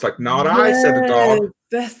dog, it's like, not I, said the dog.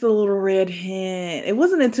 That's the little red hint. It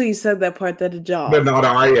wasn't until you said that part that the dog. But not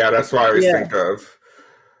I, yeah, that's what I always think of.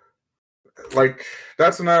 Like,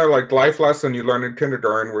 that's another, like, life lesson you learn in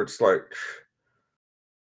kindergarten where it's like,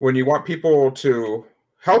 when you want people to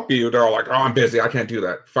help you, they're all like, oh, I'm busy, I can't do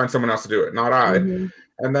that. Find someone else to do it, not I. Mm-hmm.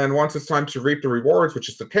 And then once it's time to reap the rewards, which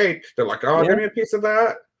is the cake, they're like, oh, give me a piece of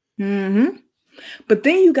that. Mm-hmm. But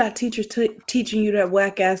then you got teachers teaching you that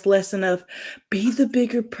whack-ass lesson of be the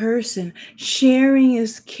bigger person. Sharing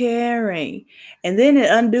is caring. And then it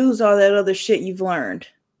undoes all that other shit you've learned.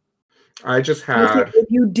 I just had... If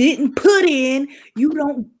you didn't put in, you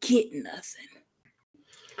don't get nothing.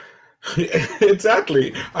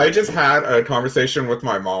 Exactly. I just had a conversation with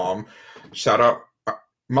my mom. Shout out,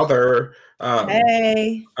 Mother.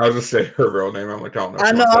 Hey. I was just say her real name. I'm like, I don't know.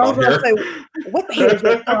 I know. I was going to say, what the hell is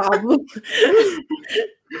that problem?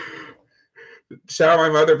 Shout out my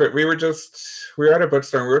mother, but we were at a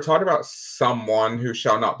bookstore and we were talking about someone who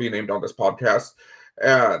shall not be named on this podcast.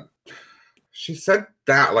 And she said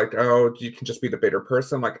that, like, oh, you can just be the bitter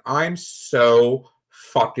person. Like, I'm so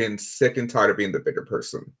fucking sick and tired of being the bitter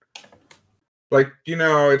person. Like, you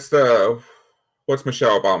know, it's what's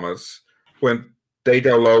Michelle Obama's? When they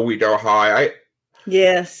go low, we go high.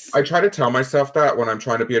 Yes. I try to tell myself that when I'm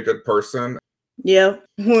trying to be a good person. Yeah.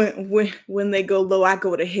 When they go low, I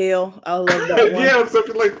go to hell. I love that one. Yeah,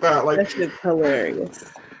 something like that. Like, that shit's hilarious.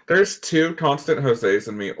 There's two constant Jose's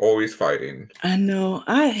in me always fighting. I know.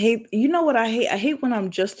 I hate, you know what I hate? I hate when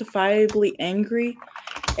I'm justifiably angry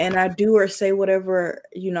and I do or say whatever,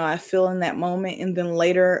 you know, I feel in that moment. And then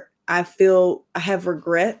later I feel I have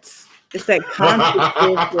regrets. It's that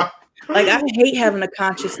conscious like, I hate having a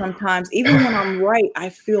conscience sometimes. Even when I'm right, I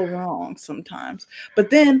feel wrong sometimes. But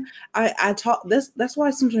then I talk. That's why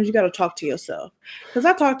sometimes you got to talk to yourself. Because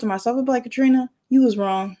I talk to myself. I'd be like, Katrina, you was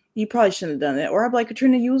wrong. You probably shouldn't have done that. Or I'd be like,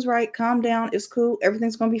 Katrina, you was right. Calm down. It's cool.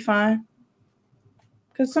 Everything's going to be fine.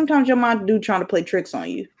 Because sometimes your mind do trying to play tricks on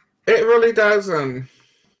you. It really does. And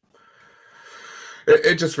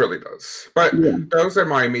it just really does. But those are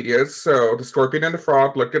my medias. So the Scorpion and the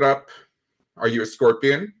Frog, look it up. Are you a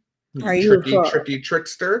scorpion? Are you tricky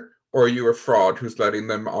trickster, or are you a fraud who's letting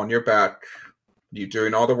them on your back, you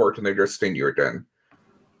doing all the work, and they just sting you again?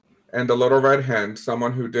 And the Little Red Hen,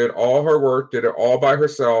 someone who did all her work, did it all by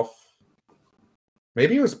herself.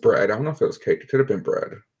 Maybe it was bread. I don't know if it was cake. It could have been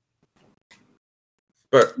bread.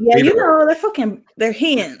 But yeah, you know, they're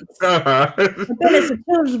hens. But then it's a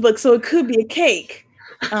children's book, so it could be a cake.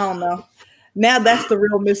 I don't know. Now that's the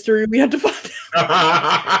real mystery we have to find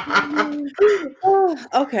out.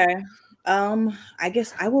 Okay. I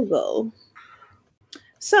guess I will go.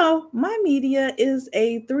 So my media is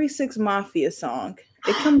a 3 6 Mafia song.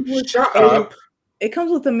 It comes with It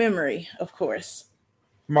comes with a memory, of course.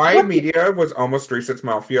 My media was almost 3 6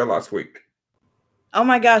 Mafia last week. Oh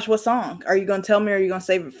my gosh, what song? Are you gonna tell me or are you gonna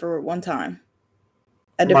save it for one time?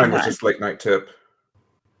 Mine was just Late Night Tip.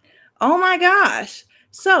 Oh my gosh.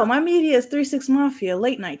 So my media is 3 6 Mafia,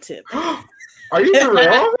 Late Night Tip. Are you for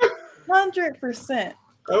real? 100%.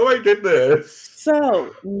 Oh my goodness.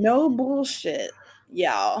 So no bullshit,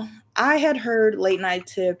 y'all. I had heard Late Night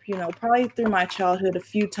Tip, you know, probably through my childhood a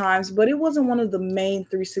few times, but it wasn't one of the main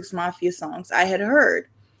 3 6 Mafia songs I had heard.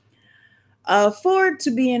 For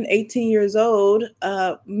to being 18 years old,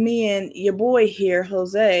 me and your boy here,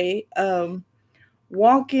 Jose,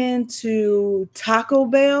 walk into Taco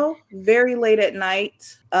Bell very late at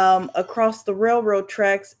night across the railroad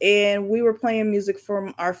tracks, and we were playing music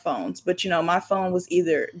from our phones. But, you know, my phone was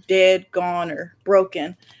either dead, gone, or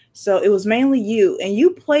broken. So it was mainly you. And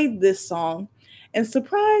you played this song and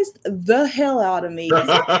surprised the hell out of me.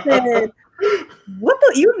 I said,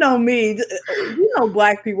 you know me. You know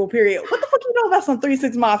black people, period. What the fuck you know about some 3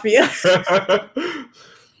 6 Mafia?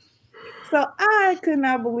 So I could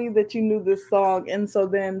not believe that you knew this song. And so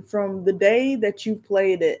then from the day that you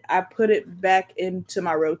played it, I put it back into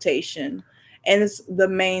my rotation. And it's the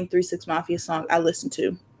main 3 6 Mafia song I listen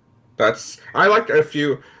to. I like a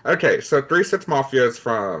few. Okay, so 3 6 Mafia is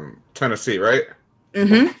from Tennessee, right?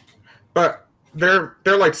 Mm-hmm. But they're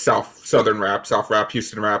like Southern rap, South rap,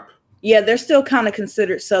 Houston rap. Yeah, they're still kind of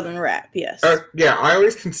considered Southern rap, yes. Yeah, I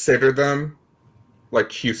always consider them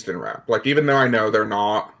like Houston rap. Like even though I know they're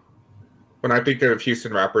not, when I think of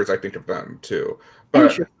Houston rappers, I think of them too.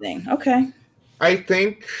 But Interesting. Okay. I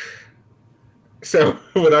think so.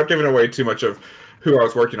 Without giving away too much of who I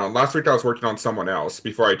was working on, last week I was working on someone else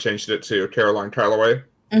before I changed it to Caroline Calloway.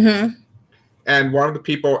 Mm-hmm. And one of the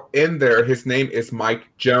people in there, his name is Mike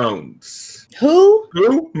Jones. Who?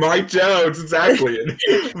 Who? Mike Jones, exactly.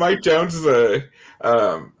 Mike Jones is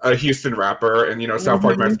a Houston rapper, and South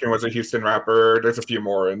Park Mm-hmm. Mexican was a Houston rapper. There's a few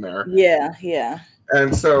more in there. Yeah, yeah.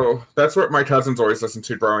 And so that's what my cousins always listened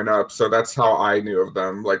to growing up. So that's how I knew of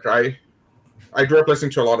them. Like I grew up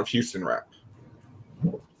listening to a lot of Houston rap.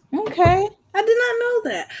 Okay. I did not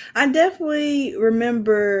know that. I definitely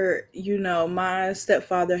remember, my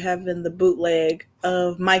stepfather having the bootleg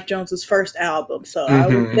of Mike Jones's first album. So I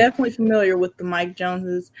was definitely familiar with the Mike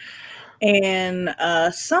Joneses and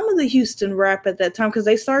some of the Houston rap at that time because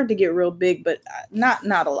they started to get real big, but not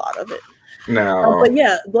a lot of it. No. But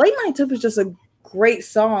yeah, Late Night Tip is just a great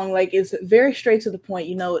song. Like it's very straight to the point.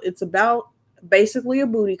 It's about basically a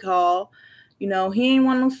booty call. He ain't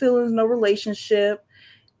want no feelings, no relationship.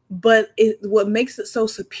 But what makes it so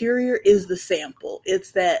superior is the sample.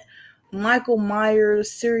 It's that Michael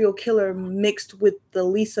Myers serial killer mixed with the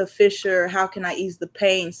Lisa Fisher How Can I Ease the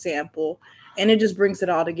Pain sample, and it just brings it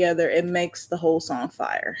all together and makes the whole song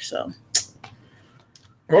fire. So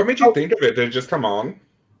what made you think of it? Did it just come on?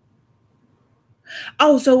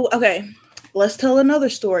 Okay, let's tell another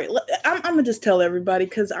story. I'm gonna just tell everybody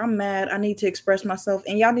because I'm mad. I need to express myself,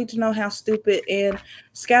 and y'all need to know how stupid and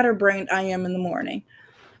scatterbrained I am in the morning.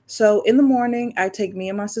 So in the morning, I take me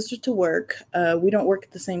and my sister to work. We don't work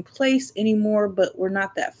at the same place anymore, but we're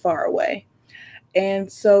not that far away.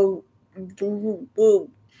 And so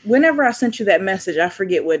whenever I sent you that message, I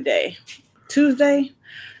forget what day, Tuesday,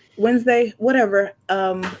 Wednesday, whatever,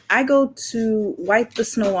 I go to wipe the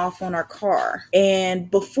snow off on our car.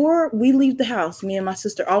 And before we leave the house, me and my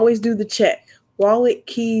sister always do the check: wallet,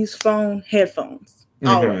 keys, phone, headphones,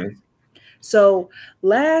 always. So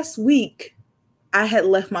last week, I had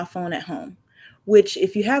left my phone at home, which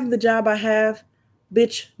if you have the job I have,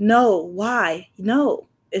 bitch, no. Why? No,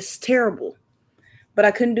 it's terrible. But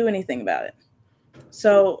I couldn't do anything about it.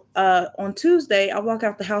 So on Tuesday, I walk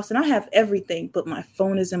out the house and I have everything, but my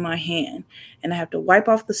phone is in my hand and I have to wipe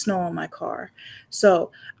off the snow on my car.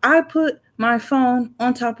 So I put my phone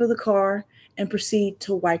on top of the car and proceed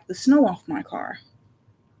to wipe the snow off my car.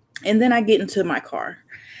 And then I get into my car.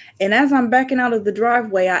 And as I'm backing out of the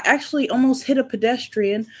driveway, I actually almost hit a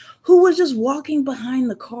pedestrian who was just walking behind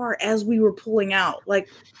the car as we were pulling out. And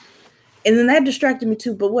then that distracted me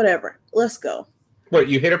too, but whatever. Let's go. What,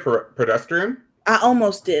 you hit a pedestrian? I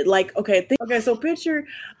almost did. So picture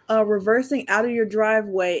reversing out of your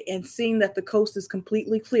driveway and seeing that the coast is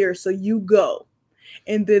completely clear. So you go.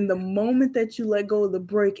 And then the moment that you let go of the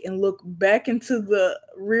brake and look back into the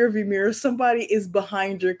rearview mirror, somebody is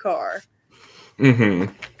behind your car.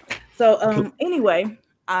 Mm-hmm. So anyway,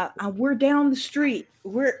 we're down the street.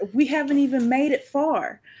 We haven't even made it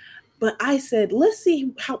far. But I said, let's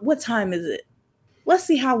see what time is it? Let's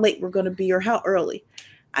see how late we're going to be or how early.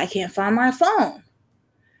 I can't find my phone.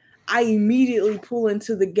 I immediately pull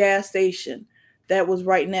into the gas station that was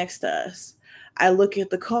right next to us. I look at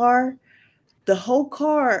the car. The whole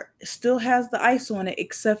car still has the ice on it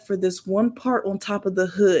except for this one part on top of the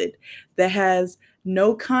hood that has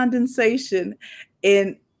no condensation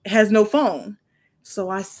and has no phone. So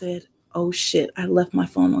I said, oh shit, I left my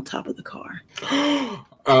phone on top of the car.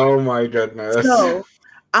 Oh my goodness. So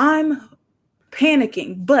I'm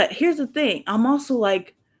panicking. But here's the thing. I'm also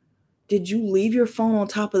like, did you leave your phone on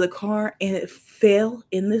top of the car and it fell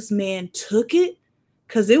and this man took it?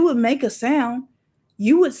 Because it would make a sound.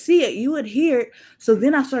 You would see it. You would hear it. So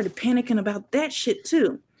then I started panicking about that shit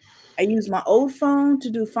too. I used my old phone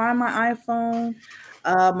to find my iPhone.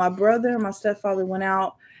 My brother and my stepfather went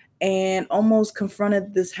out and almost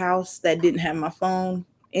confronted this house that didn't have my phone.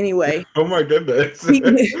 Anyway. Oh my goodness.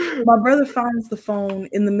 My brother finds the phone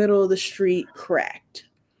in the middle of the street, cracked.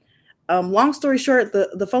 Long story short,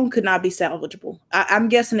 the phone could not be salvageable. I'm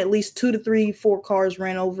guessing at least 2 to 3, 4 cars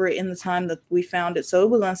ran over it in the time that we found it. So it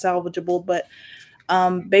was unsalvageable. But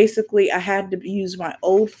basically, I had to use my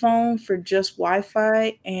old phone for just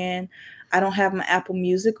Wi-Fi, and I don't have my Apple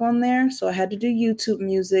Music on there. So I had to do YouTube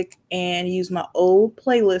Music and use my old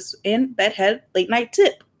playlist, and that had Late Night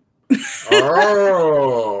Tip.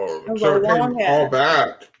 Oh, so it came all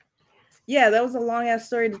back. Yeah, that was a long ass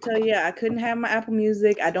story to tell you. Yeah, I couldn't have my Apple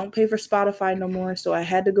Music. I don't pay for Spotify no more, so I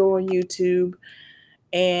had to go on YouTube.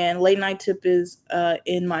 And Late Night Tip is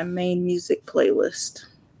in my main music playlist.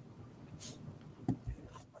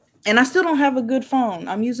 And I still don't have a good phone.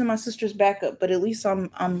 I'm using my sister's backup, but at least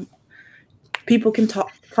I'm people can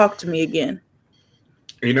talk to me again.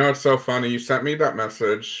 You know, it's so funny. You sent me that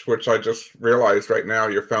message, which I just realized right now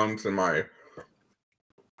your phone's in my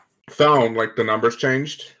phone, like the numbers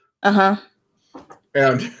changed. Uh-huh.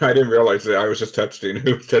 And I didn't realize it. I was just texting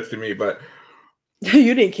who was texting me, but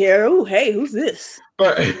you didn't care. Oh, hey, who's this?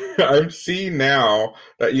 But I'm seeing now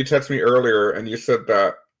that you texted me earlier and you said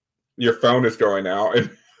that your phone is going out, and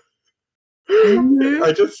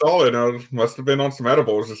I just saw it. And I must have been on some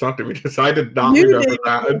edibles or something because I did not remember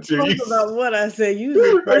that until you about what I said.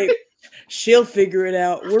 You like, she'll figure it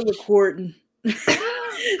out. We're recording.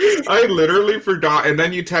 I literally forgot, and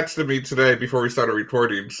then you texted me today before we started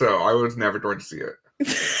recording, so I was never going to see it.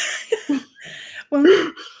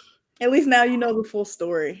 Well, at least now you know the full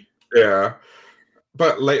story. Yeah.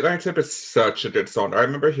 But Late Night Tip is such a good song. I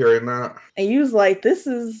remember hearing that. And you was like, this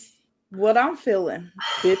is what I'm feeling,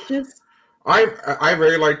 bitches. I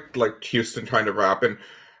really like Houston kind of rap, and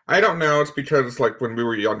I don't know, it's because like when we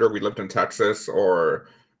were younger we lived in Texas, or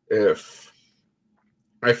if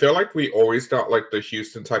I feel like we always got like the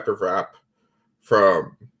Houston type of rap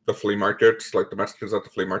from the flea markets, like the Mexicans at the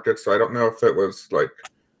flea market. So I don't know if it was like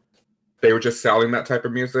they were just selling that type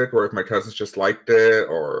of music, or if my cousins just liked it,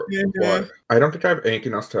 or what. I don't think I have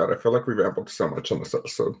anything else to add. I feel like we rambled so much on this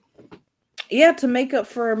episode. Yeah, to make up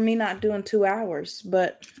for me not doing 2 hours,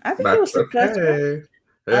 but I think it was successful. Okay.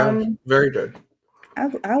 Yeah, very good.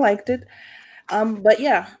 I liked it. But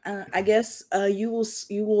yeah, I guess you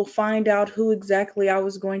will find out who exactly I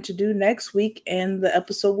was going to do next week, and the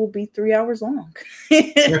episode will be 3 hours long.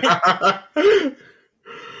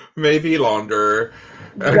 Maybe longer.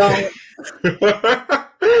 Okay.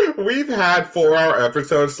 We've had 4-hour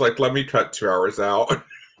episodes. Like, let me cut 2 hours out.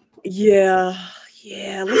 Yeah,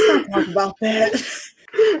 let's not talk about that.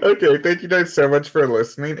 Okay, thank you guys so much for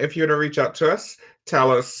listening. If you want to reach out to us,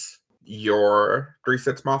 tell us your 3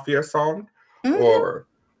 Six Mafia song, or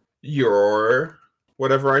your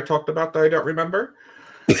whatever I talked about that I don't remember.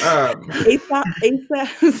 ASAP,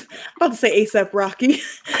 I was about to say ASAP Rocky.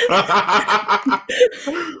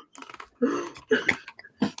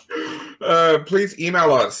 Please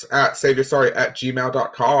email us at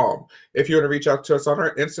saveyoursorry@gmail.com. If you want to reach out to us on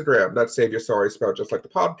our Instagram, that's Save Your Sorry, spelled just like the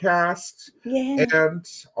podcast. Yeah. And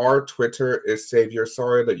our Twitter is Save Your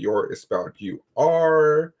Sorry, that your is spelled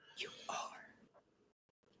UR.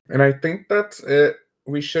 And I think that's it.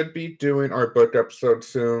 We should be doing our book episode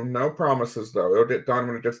soon. No promises, though. It'll get done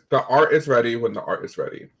when it gets... The art is ready when the art is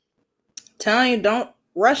ready. Telling you, don't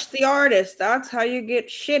rush the artist. That's how you get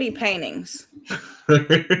shitty paintings.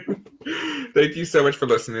 Thank you so much for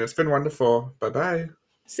listening. It's been wonderful. Bye-bye.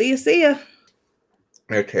 See ya.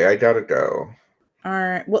 Okay, I gotta go. All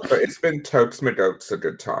right. Well, but it's been totes my goats a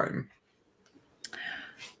good time.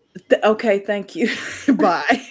 Okay, thank you. Bye.